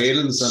 Yeah,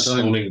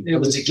 It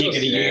was a gig of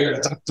the year.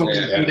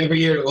 Whatever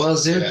year it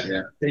was,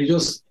 They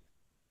just,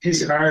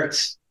 his heart,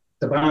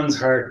 the band's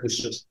heart was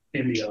just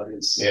in the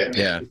audience.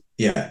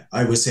 Yeah,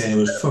 I was saying it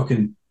would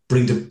fucking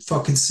bring the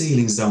fucking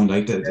ceilings down,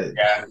 like the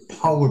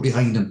power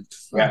behind them.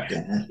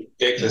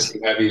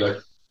 Ridiculously heavy, like.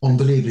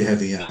 Unbelievably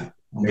heavy,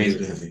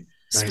 Unbelievably heavy.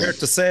 Scared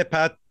to say,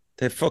 Pat,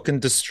 they fucking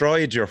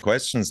destroyed your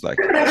questions. Like,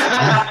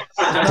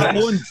 not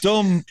one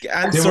dumb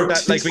answer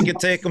that like we could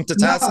take them to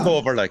task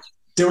over. Like,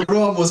 they were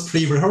almost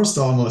pre-rehearsed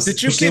almost.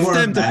 Did you give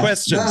them the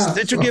questions?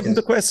 Did you give them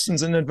the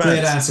questions in advance?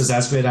 Great answers.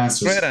 That's great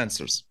answers. Great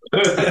answers.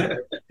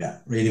 Yeah,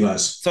 really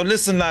was. So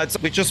listen, lads,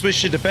 we just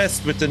wish you the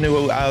best with the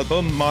new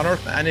album,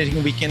 Monarch.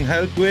 Anything we can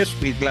help with,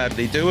 we'd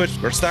gladly do it.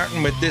 We're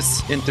starting with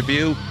this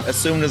interview as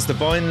soon as the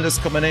vinyl is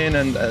coming in,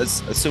 and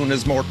as soon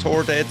as more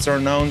tour dates are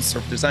announced, or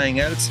if there's anything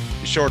else,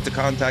 be sure to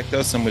contact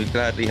us and we'll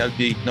gladly help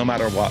you no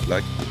matter what.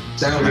 Like,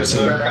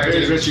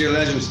 Richie, a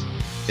legend.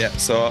 Yeah,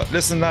 so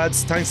listen,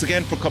 lads, thanks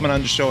again for coming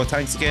on the show.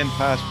 Thanks again,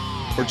 Pat,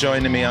 for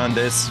joining me on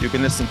this. You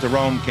can listen to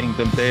Rome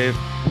Kingdom, Dave,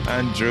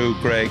 Andrew,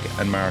 Greg,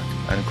 and Mark,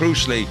 and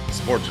crucially,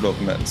 support your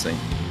local metal scene.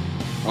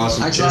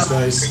 Awesome. Cheers,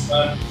 guys.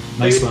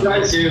 Nice one.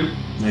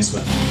 Nice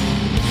one.